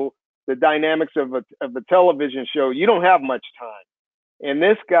know the dynamics of a television show. You don't have much time. And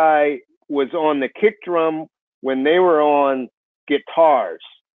this guy was on the kick drum when they were on guitars.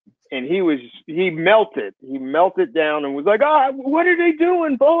 And he melted down and was like, what are they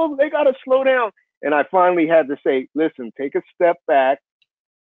doing, Bo? They got to slow down. And I finally had to say, listen, take a step back.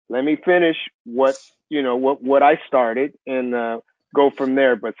 Let me finish what I started and go from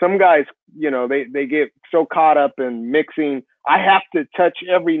there. But some guys, they get so caught up in mixing. I have to touch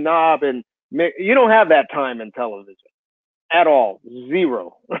every knob and mix. You don't have that time in television at all.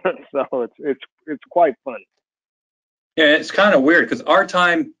 Zero. So it's quite funny. Yeah, it's kind of weird because our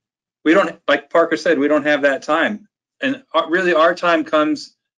time, we don't, like Parker said, we don't have that time. And really our time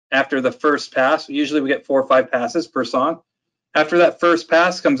comes after the first pass. Usually we get 4 or 5 passes per song. After that first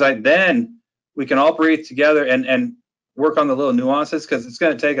pass comes out, then we can all breathe together and work on the little nuances because it's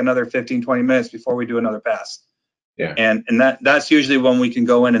going to take another 15, 20 minutes before we do another pass. Yeah. And that's usually when we can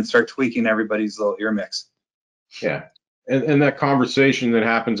go in and start tweaking everybody's little ear mix. Yeah. And that conversation that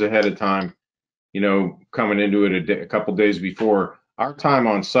happens ahead of time, coming into it a couple days before, our time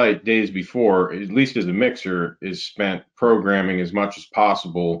on site days before, at least as a mixer, is spent programming as much as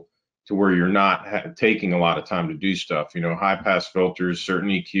possible to where you're not taking a lot of time to do stuff. High pass filters, certain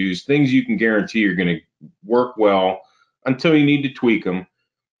EQs, things you can guarantee are going to work well until you need to tweak them.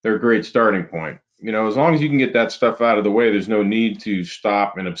 They're a great starting point. As long as you can get that stuff out of the way, there's no need to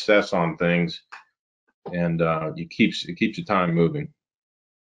stop and obsess on things, and it keeps the time moving.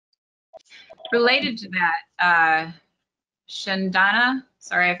 Related to that, Shandana,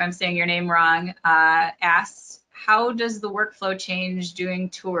 sorry if I'm saying your name wrong, asks, how does the workflow change doing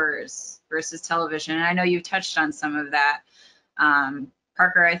tours versus television? And I know you touched on some of that.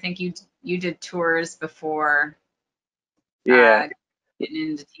 Parker, I think you did tours before getting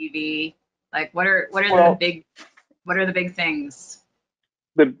into TV. Like what are the big things?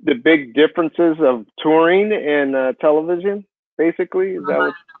 The big differences of touring and television, basically. Is that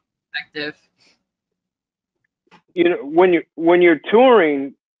what? Perspective. When you're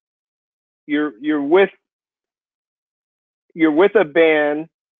touring, you're with a band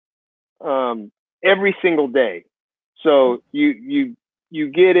every single day. So you you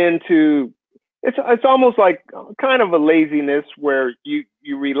get into, it's almost like kind of a laziness where you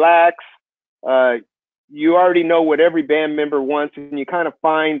relax. You already know what every band member wants, and you kind of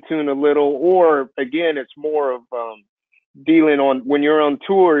fine tune a little. Or again, it's more of dealing on, when you're on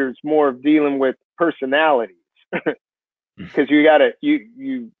tour, it's more of dealing with personalities, because you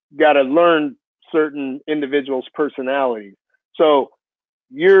gotta learn certain individuals' personalities. So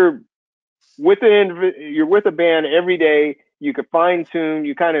you're you're with a band every day. You can fine tune.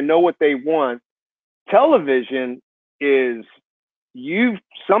 You kind of know what they want. Television is, you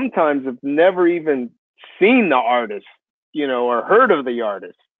sometimes have never even seen the artist, or heard of the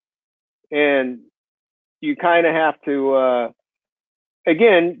artist, and you kind of have to.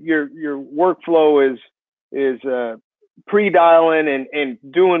 Again, your workflow is pre-dialing and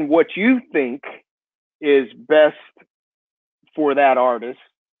doing what you think is best for that artist,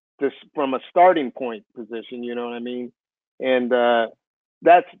 just from a starting point position. You know what I mean? And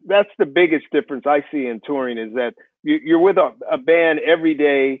that's the biggest difference I see in touring, is that you're with a band every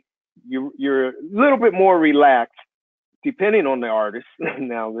day. You're a little bit more relaxed, depending on the artist.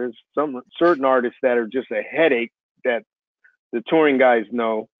 Now, there's some certain artists that are just a headache, that the touring guys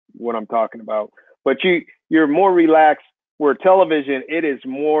know what I'm talking about. But you're more relaxed. Where television, it is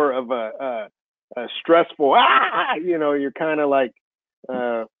more of a stressful. You're kind of like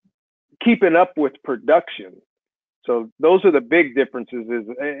keeping up with production. So those are the big differences.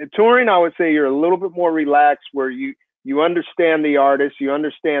 Is touring, I would say you're a little bit more relaxed, where you understand the artist, you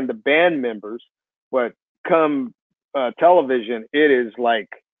understand the band members. But come television, it is like,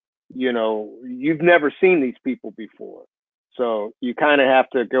 you've never seen these people before. So you kind of have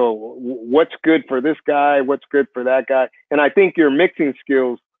to go, what's good for this guy? What's good for that guy? And I think your mixing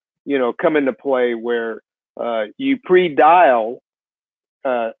skills, come into play, where you pre-dial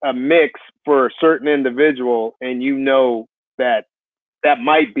a mix for a certain individual, and that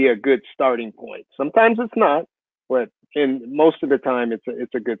might be a good starting point. Sometimes it's not, but in most of the time,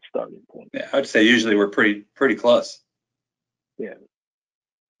 it's a good starting point. Yeah, I'd say usually we're pretty close. Yeah.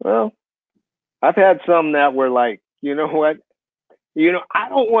 Well, I've had some that were like, you know what? I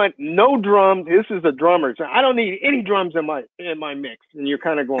don't want no drums. This is a drummer, so I don't need any drums in my mix. And you're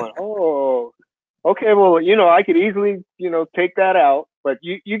kind of going, oh, okay, well, I could easily, take that out. But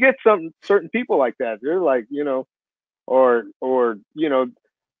you get certain people like that. They're like, or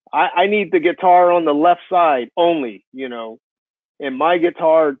I need the guitar on the left side only, and my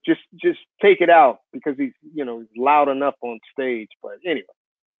guitar, just take it out, because he's loud enough on stage. But anyway,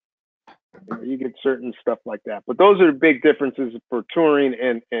 you get certain stuff like that. But those are the big differences for touring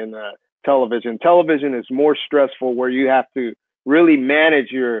and television. Television is more stressful, where you have to really manage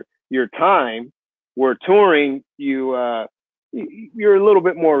your time. Where touring, you're a little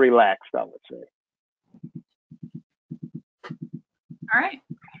bit more relaxed, I would say. All right.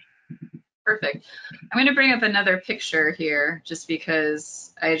 Perfect. I'm going to bring up another picture here, just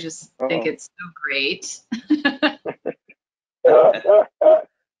because I just think it's so great.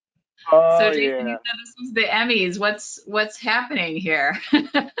 So Jason, you said this was the Emmys. What's happening here?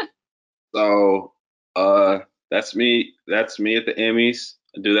 So that's me at the Emmys.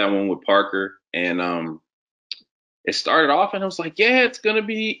 I do that one with Parker, and it started off, and I was like, yeah, it's gonna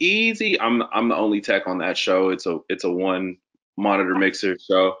be easy. I'm the only tech on that show. It's a one monitor mixer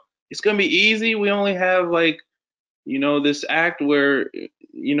show. It's gonna be easy. We only have this act where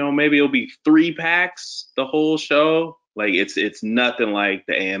maybe it'll be 3 packs the whole show. Like it's nothing like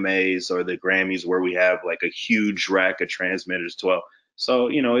the AMAs or the Grammys, where we have like a huge rack of transmitters, 12. So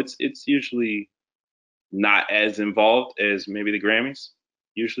it's usually not as involved as maybe the Grammys,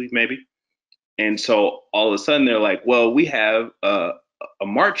 usually maybe. And so all of a sudden they're like, well, we have a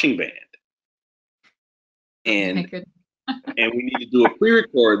marching band, and we need to do a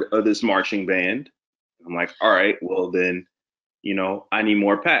pre-record of this marching band. I'm like, all right, well then, I need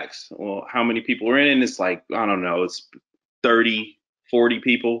more packs. Well, how many people are in? It's like, I don't know, it's 30, 40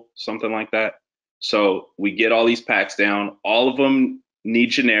 people, something like that. So we get all these packs down. All of them need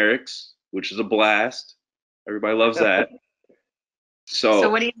generics, which is a blast. Everybody loves that. So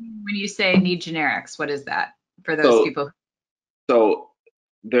what do you mean when you say need generics? What is that for those people? So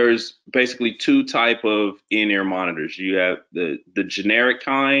there's basically 2 type of in-ear monitors. You have the generic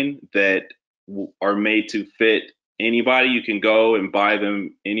kind that are made to fit anybody. You can go and buy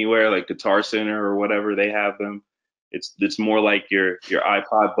them anywhere, like Guitar Center or whatever, they have them. It's more like your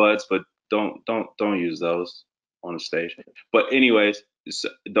iPod buds, but don't use those on the stage. But anyways,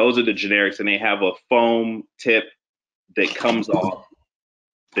 those are the generics, and they have a foam tip that comes off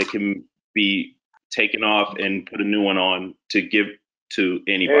that can be taken off and put a new one on to give to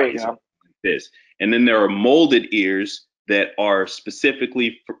anybody. So like this. And then there are molded ears that are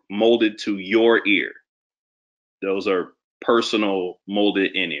specifically molded to your ear. Those are personal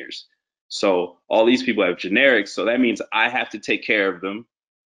molded in-ears. So all these people have generics. So that means I have to take care of them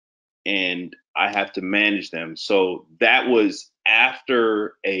and I have to manage them. So that was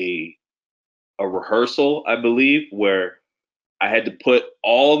after a rehearsal, I believe, where I had to put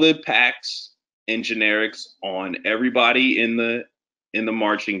all the packs and generics on everybody in the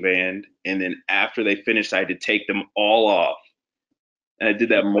marching band, and then after they finished, I had to take them all off. And I did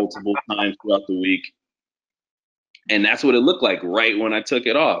that multiple times throughout the week. And that's what it looked like right when I took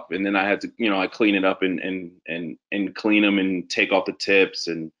it off. And then I had to, I clean it up and clean them and take off the tips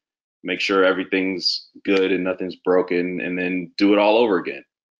and make sure everything's good and nothing's broken, and then do it all over again.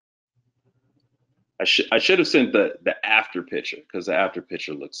 I should have sent the after picture, because the after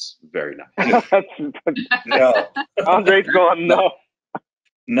picture looks very nice. No, Andre's going, no.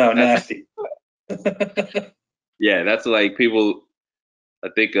 no, nasty. Yeah, that's like people. I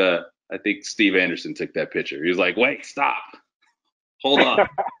think Steve Anderson took that picture. He was like, "Wait, stop, hold on."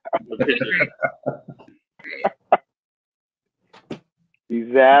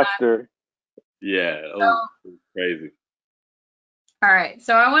 Disaster. Yeah, it was crazy. All right,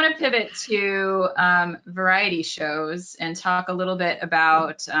 so I want to pivot to variety shows and talk a little bit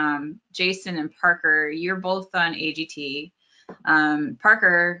about Jason and Parker. You're both on AGT.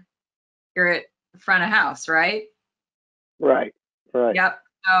 Parker, you're at front of house, right? Right. Yep.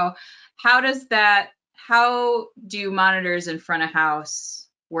 So how do monitors in front of house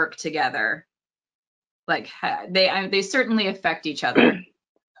work together? Like they certainly affect each other.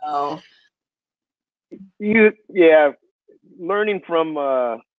 So learning from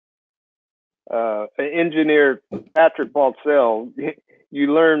an engineer, Patrick Baltzell,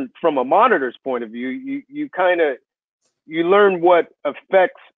 you learn from a monitor's point of view. You learn what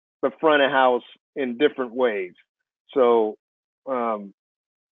affects the front of house in different ways. So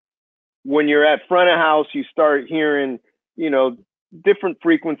when you're at front of house, you start hearing, different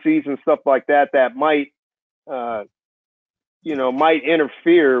frequencies and stuff like that might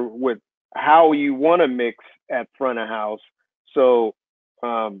interfere with how you want to mix at front of house. So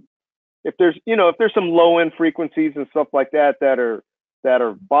if there's some low end frequencies and stuff like that that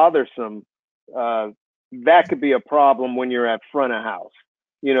are bothersome, that could be a problem when you're at front of house.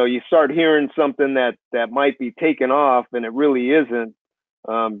 You start hearing something that might be taken off and it really isn't.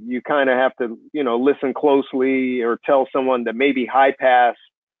 You kind of have to, listen closely or tell someone to maybe high pass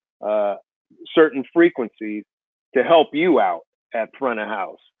certain frequencies to help you out at front of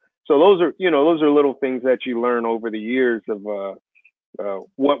house. So those are little things that you learn over the years of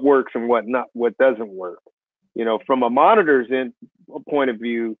what works and what doesn't work. From a monitor's point of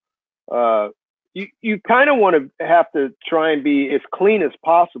view, you kind of want to have to try and be as clean as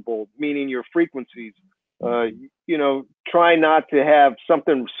possible, meaning your frequencies. Try not to have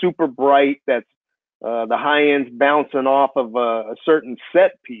something super bright that's the high end's bouncing off of a certain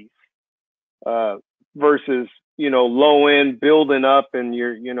set piece versus low end building up, and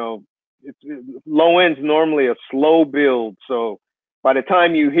low end's normally a slow build, so by the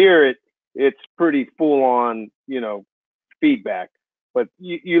time you hear it, it's pretty full on feedback. But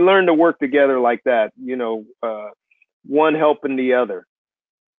you learn to work together like that, one helping the other.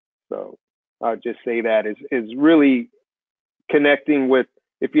 So I'll just say that is really connecting with,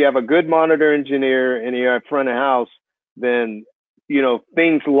 if you have a good monitor engineer and you're at front of house, then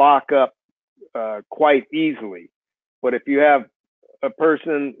things lock up quite easily. But if you have a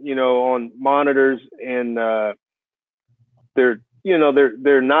person on monitors and they're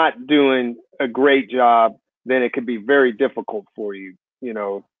not doing a great job, then it could be very difficult for you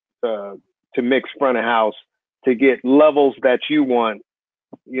to mix front of house to get levels that you want.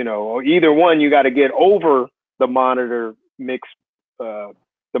 Or either one, you got to get over the monitor mixer,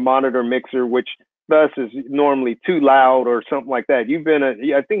 which thus is normally too loud or something like that.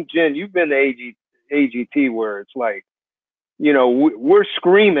 I think Jen, you've been to AGT where it's like, we're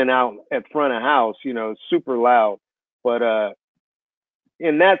screaming out at front of house, super loud, but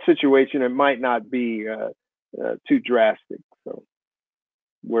in that situation, it might not be too drastic. So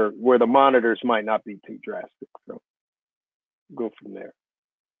where the monitors might not be too drastic. So go from there.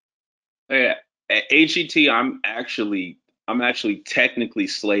 Yeah, at AGT, I'm actually technically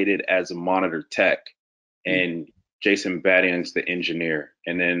slated as a monitor tech, and Jason Badian's the engineer,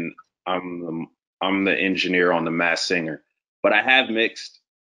 and then I'm the engineer on the Masked Singer. But I have mixed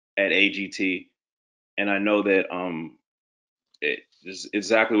at AGT, and I know that it is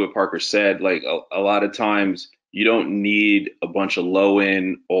exactly what Parker said. Like a lot of times, you don't need a bunch of low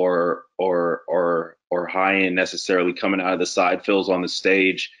end or high end necessarily coming out of the side fills on the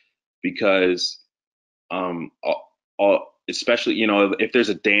stage, because especially, you know, if there's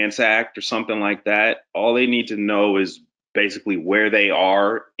a dance act or something like that, all they need to know is basically where they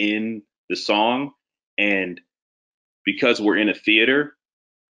are in the song. And because we're in a theater,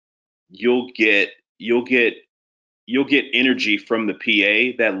 you'll get energy from the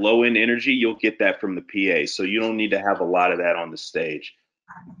PA, that low end energy, you'll get that from the PA. So you don't need to have a lot of that on the stage.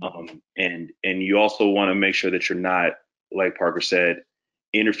 And you also want to make sure that you're not, like Parker said,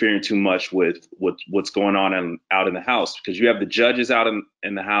 interfering too much with what's going on out in the house, because you have the judges out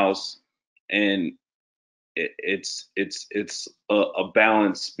in the house, and it's a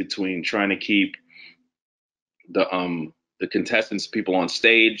balance between trying to keep the contestants, people on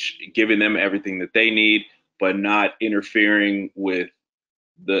stage, giving them everything that they need, but not interfering with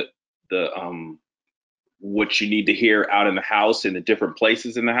the what you need to hear out in the house, in the different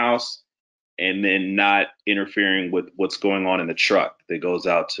places in the house, and then not interfering with what's going on in the truck that goes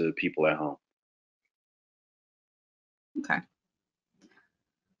out to people at home. Okay.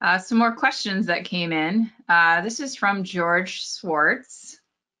 Some more questions that came in. This is from George Swartz.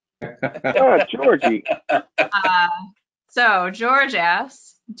 Georgie. So George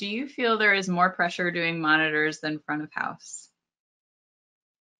asks, do you feel there is more pressure doing monitors than front of house?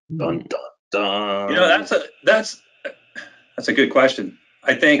 Dun, dun, dun. You know, that's a good question.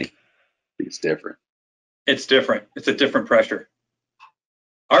 I think it's different. It's different. It's a different pressure.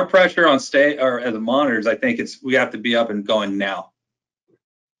 Our pressure on stage or as the monitors, I think we have to be up and going now.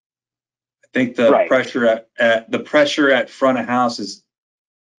 I think the pressure at front of house is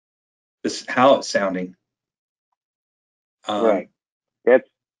how it's sounding. Right.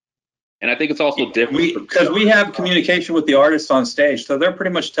 And I think it's also different because we have communication with the artists on stage, so they're pretty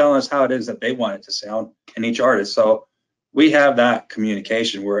much telling us how it is that they want it to sound in each artist. So we have that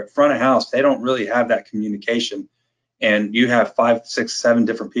communication. Where at front of house, they don't really have that communication, and you have 5, 6, 7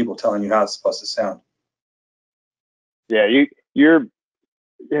 different people telling you how it's supposed to sound. Yeah, you're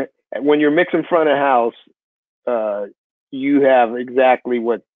when you're mixing front of house, you have exactly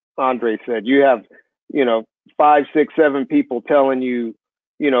what Andre said. You have 5, 6, 7 people telling you.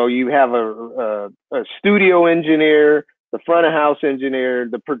 You have a studio engineer, the front of house engineer,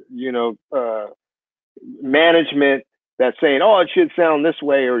 the management that's saying, oh, it should sound this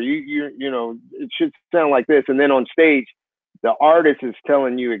way, or it should sound like this. And then on stage, the artist is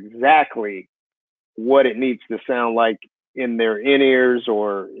telling you exactly what it needs to sound like in their in-ears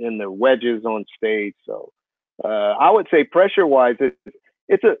or in their wedges on stage. So I would say pressure-wise,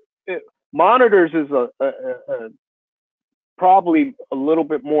 monitors is probably a little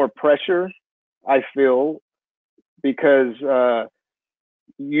bit more pressure, I feel, because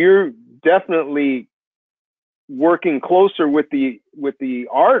you're definitely working closer with the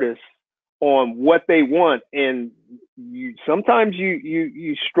artists on what they want, and sometimes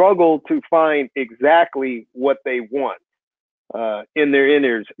you struggle to find exactly what they want in their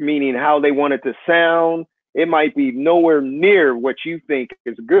in-ears, meaning how they want it to sound. It might be nowhere near what you think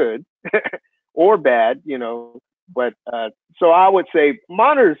is good or bad, But so I would say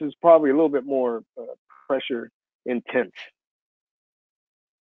monitors is probably a little bit more pressure intense.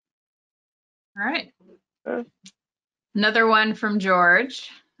 All right. Another one from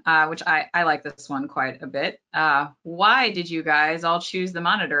George, which I like this one quite a bit. Why did you guys all choose the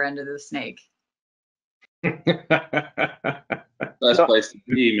monitor end of the snake? Best place to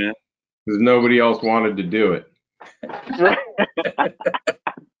be, man. Because nobody else wanted to do it.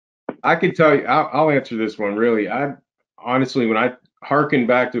 I can tell you, I'll answer this one really. Honestly, when I hearken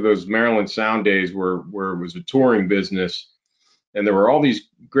back to those Maryland Sound days where it was a touring business and there were all these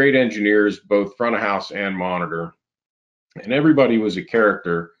great engineers, both front of house and monitor, and everybody was a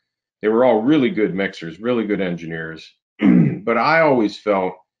character. They were all really good mixers, really good engineers. But I always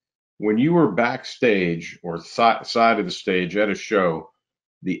felt when you were backstage or side of the stage at a show,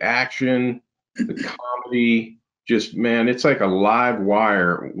 the action, the comedy, just, man, it's like a live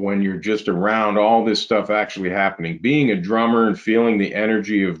wire when you're just around all this stuff actually happening. Being a drummer and feeling the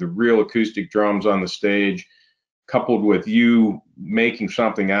energy of the real acoustic drums on the stage, coupled with you making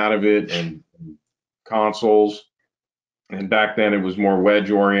something out of it, and consoles. And back then it was more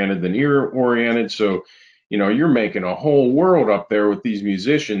wedge oriented than ear oriented. So, you're making a whole world up there with these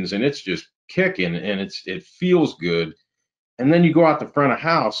musicians, and it's just kicking, and it feels good. And then you go out the front of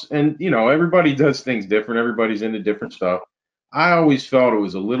house, and everybody does things different. Everybody's into different stuff. I always felt it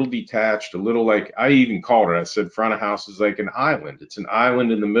was a little detached, a little like, I even called it, I said front of house is like an island. It's an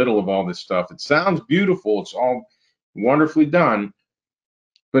island in the middle of all this stuff. It sounds beautiful. It's all wonderfully done,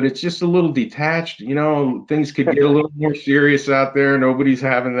 but it's just a little detached. Things could get a little more serious out there. Nobody's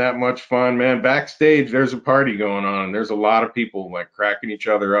having that much fun, man. Backstage, there's a party going on. There's a lot of people like cracking each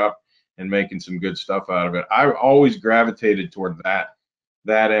other up and making some good stuff out of it. I always gravitated toward that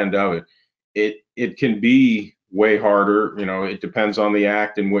end of it. It can be way harder, you know, it depends on the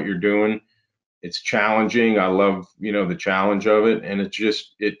act and what you're doing. It's challenging. I love, you know, the challenge of it, and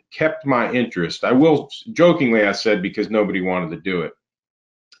it kept my interest. I will jokingly, I said, because nobody wanted to do it.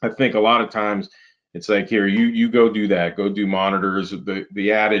 I think a lot of times it's like, here, you go do that, go do monitors.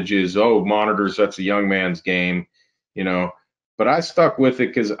 The adage is, oh, monitors, that's a young man's game, you know. But I stuck with it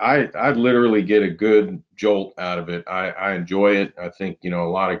because I literally get a good jolt out of it. I enjoy it. I think, you know,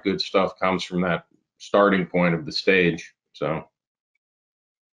 a lot of good stuff comes from that starting point of the stage. So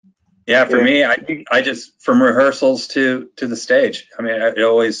Yeah, for me, I just, from rehearsals to the stage, I mean,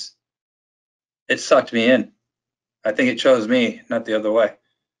 it sucked me in. I think it chose me, not the other way.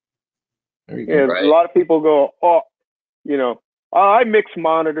 there you go. Yeah, Right. a lot of people go, oh, you know, I mixed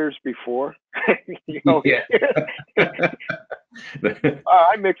monitors before. You know, Yeah.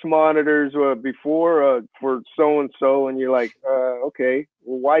 I mixed monitors before for so and so, and you're like, okay,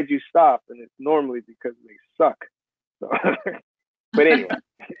 well, why'd you stop? And it's normally because they suck. So, but anyway,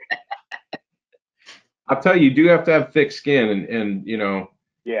 I'll tell you, you do have to have thick skin, and you know,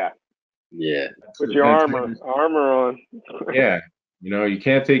 yeah, Yeah. put your armor on. yeah, you know, you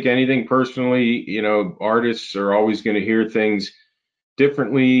can't take anything personally. You know, artists are always going to hear things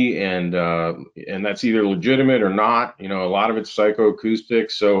differently, and that's either legitimate or not. You know, a lot of it's psychoacoustic,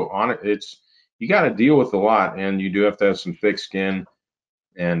 so on it, you got to deal with a lot, and you do have to have some thick skin.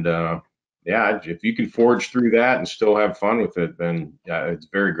 And yeah, if you can forge through that and still have fun with it, then yeah, it's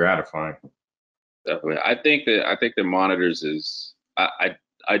very gratifying. Definitely. I think that monitors is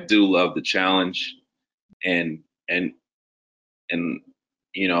I do love the challenge, and and and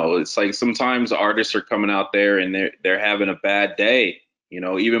you know, it's like sometimes artists are coming out there and they're having a bad day, you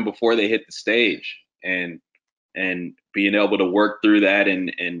know, even before they hit the stage, and being able to work through that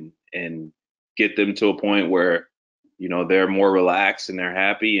and get them to a point where, you know, they're more relaxed and they're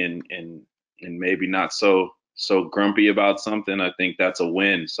happy and maybe not so grumpy about something. I think that's a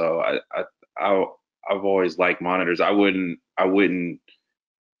win. So I've always liked monitors. I wouldn't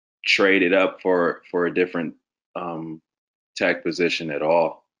trade it up for a different tech position at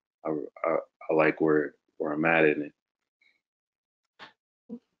all. I like where I'm at in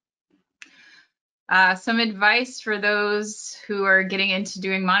it. Some advice for those who are getting into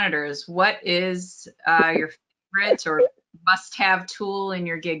doing monitors. What is your favorite or must-have tool in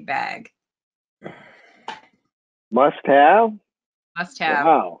your gig bag? Must have. Must-have.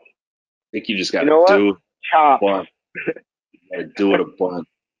 Wow. I think you just got You to know what? do it Chops. a bunch. You gotta do it a bunch.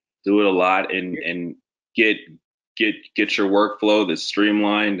 Do it a lot, and get your workflow that's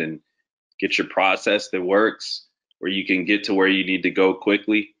streamlined, and get your process that works, where you can get to where you need to go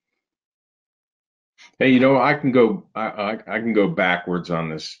quickly. Hey, you know, I can go backwards on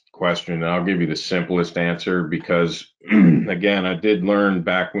this question, and I'll give you the simplest answer because, again, I did learn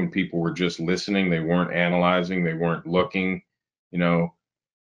back when people were just listening, they weren't analyzing, they weren't looking. You know,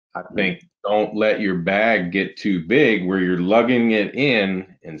 I think don't let your bag get too big where you're lugging it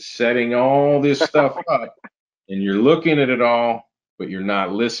in and setting all this stuff up, and you're looking at it all, but you're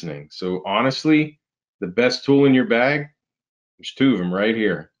not listening. So honestly, the best tool in your bag, there's two of them right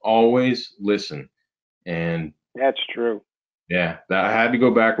here. Always listen. And That's true. yeah, I had to go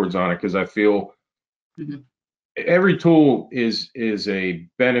backwards on it because I feel Mhm. every tool is a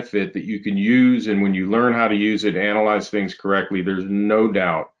benefit that you can use, and when you learn how to use it, analyze things correctly, there's no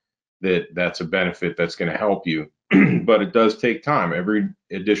doubt that that's a benefit that's going to help you. But it does take time. Every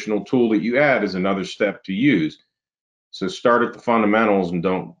additional tool that you add is another step to use. So start at the fundamentals and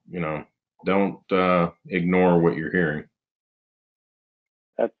don't ignore what you're hearing.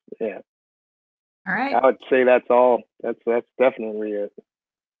 That's yeah. All right. I would say that's all. That's definitely it.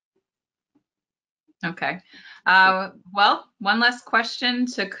 Okay. Well, one last question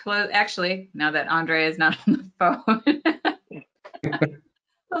to close. Actually, now that Andre is not on the phone.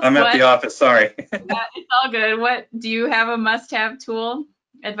 I'm at the office, sorry. Yeah, it's all good. What do you have a must-have tool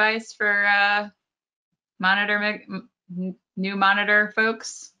advice for new monitor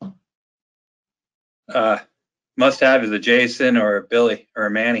folks? Must have is a Jason or a Billy or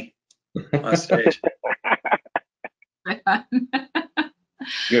a Manny on stage. All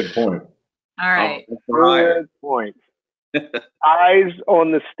Good point. right. Good point. Eyes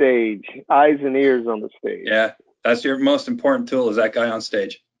on the stage. Eyes and ears on the stage. Yeah, that's your most important tool, is that guy on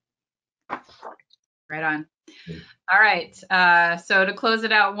stage. Right on. All right. So to close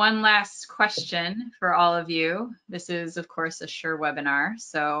it out, one last question for all of you. This is, of course, a Shure webinar.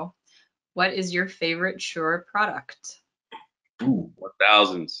 So what is your favorite Shure product? Ooh.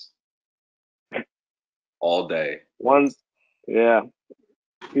 1000s all day. One, yeah.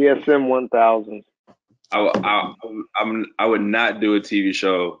 PSM 1000. I would not do a TV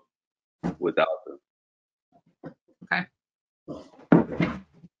show without them. Okay.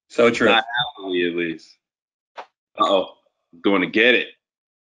 So true. Not happily, at least. Uh-oh. Going to get it.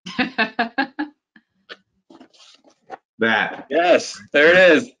 That. Yes, there it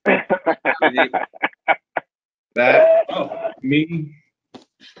is. That, Oh, me,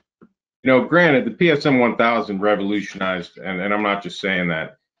 granted, the PSM 1000 revolutionized, and I'm not just saying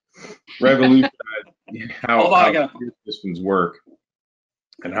that, revolutionized how computer systems work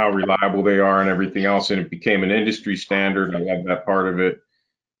and how reliable they are and everything else. And it became an industry standard. I love that part of it.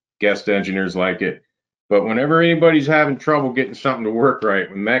 Guest engineers like it. But whenever anybody's having trouble getting something to work right,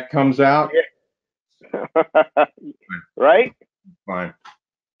 when that comes out, right? Fine.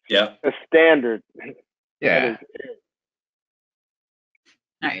 yeah. A standard. Yeah.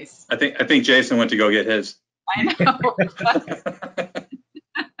 Nice. I think Jason went to go get his. I know.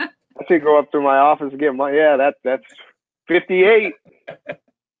 I should go up to my office and get my. Yeah, that's 58.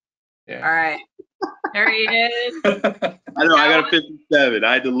 Yeah. All right. There he is. I know. I got a 57.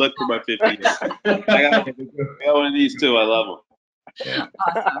 I had to look for my 58. I got one of these too. I love them. Yeah.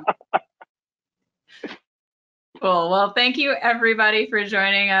 Awesome. Cool. Well, thank you everybody for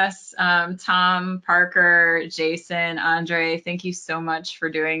joining us. Tom, Parker, Jason, Andre, thank you so much for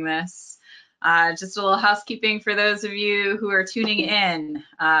doing this. Just a little housekeeping for those of you who are tuning in.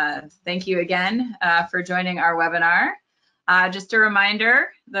 Thank you again for joining our webinar. Just a reminder,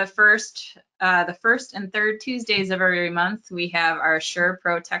 the first and third Tuesdays of every month, we have our Shure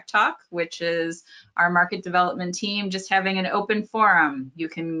Pro Tech Talk, which is our market development team just having an open forum. You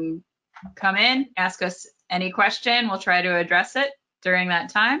can come in, ask us any question. We'll try to address it during that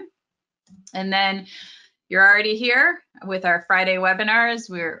time. And then you're already here with our Friday webinars.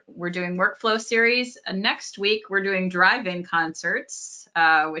 We're doing workflow series. Next week, we're doing drive-in concerts,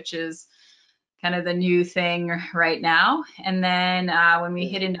 which is kind of the new thing right now. And then when we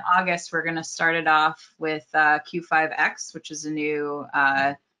hit into August, we're going to start it off with Q5X, which is a new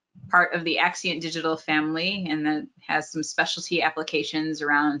part of the Axient Digital family, and that has some specialty applications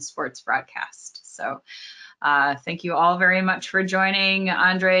around sports broadcast. So thank you all very much for joining.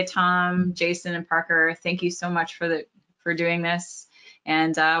 Andre, Tom, Jason, and Parker, thank you so much for doing this.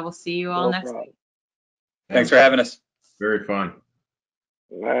 And we'll see you all next week. Thanks for having us. Very fun.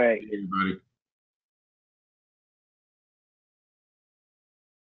 All right. Everybody.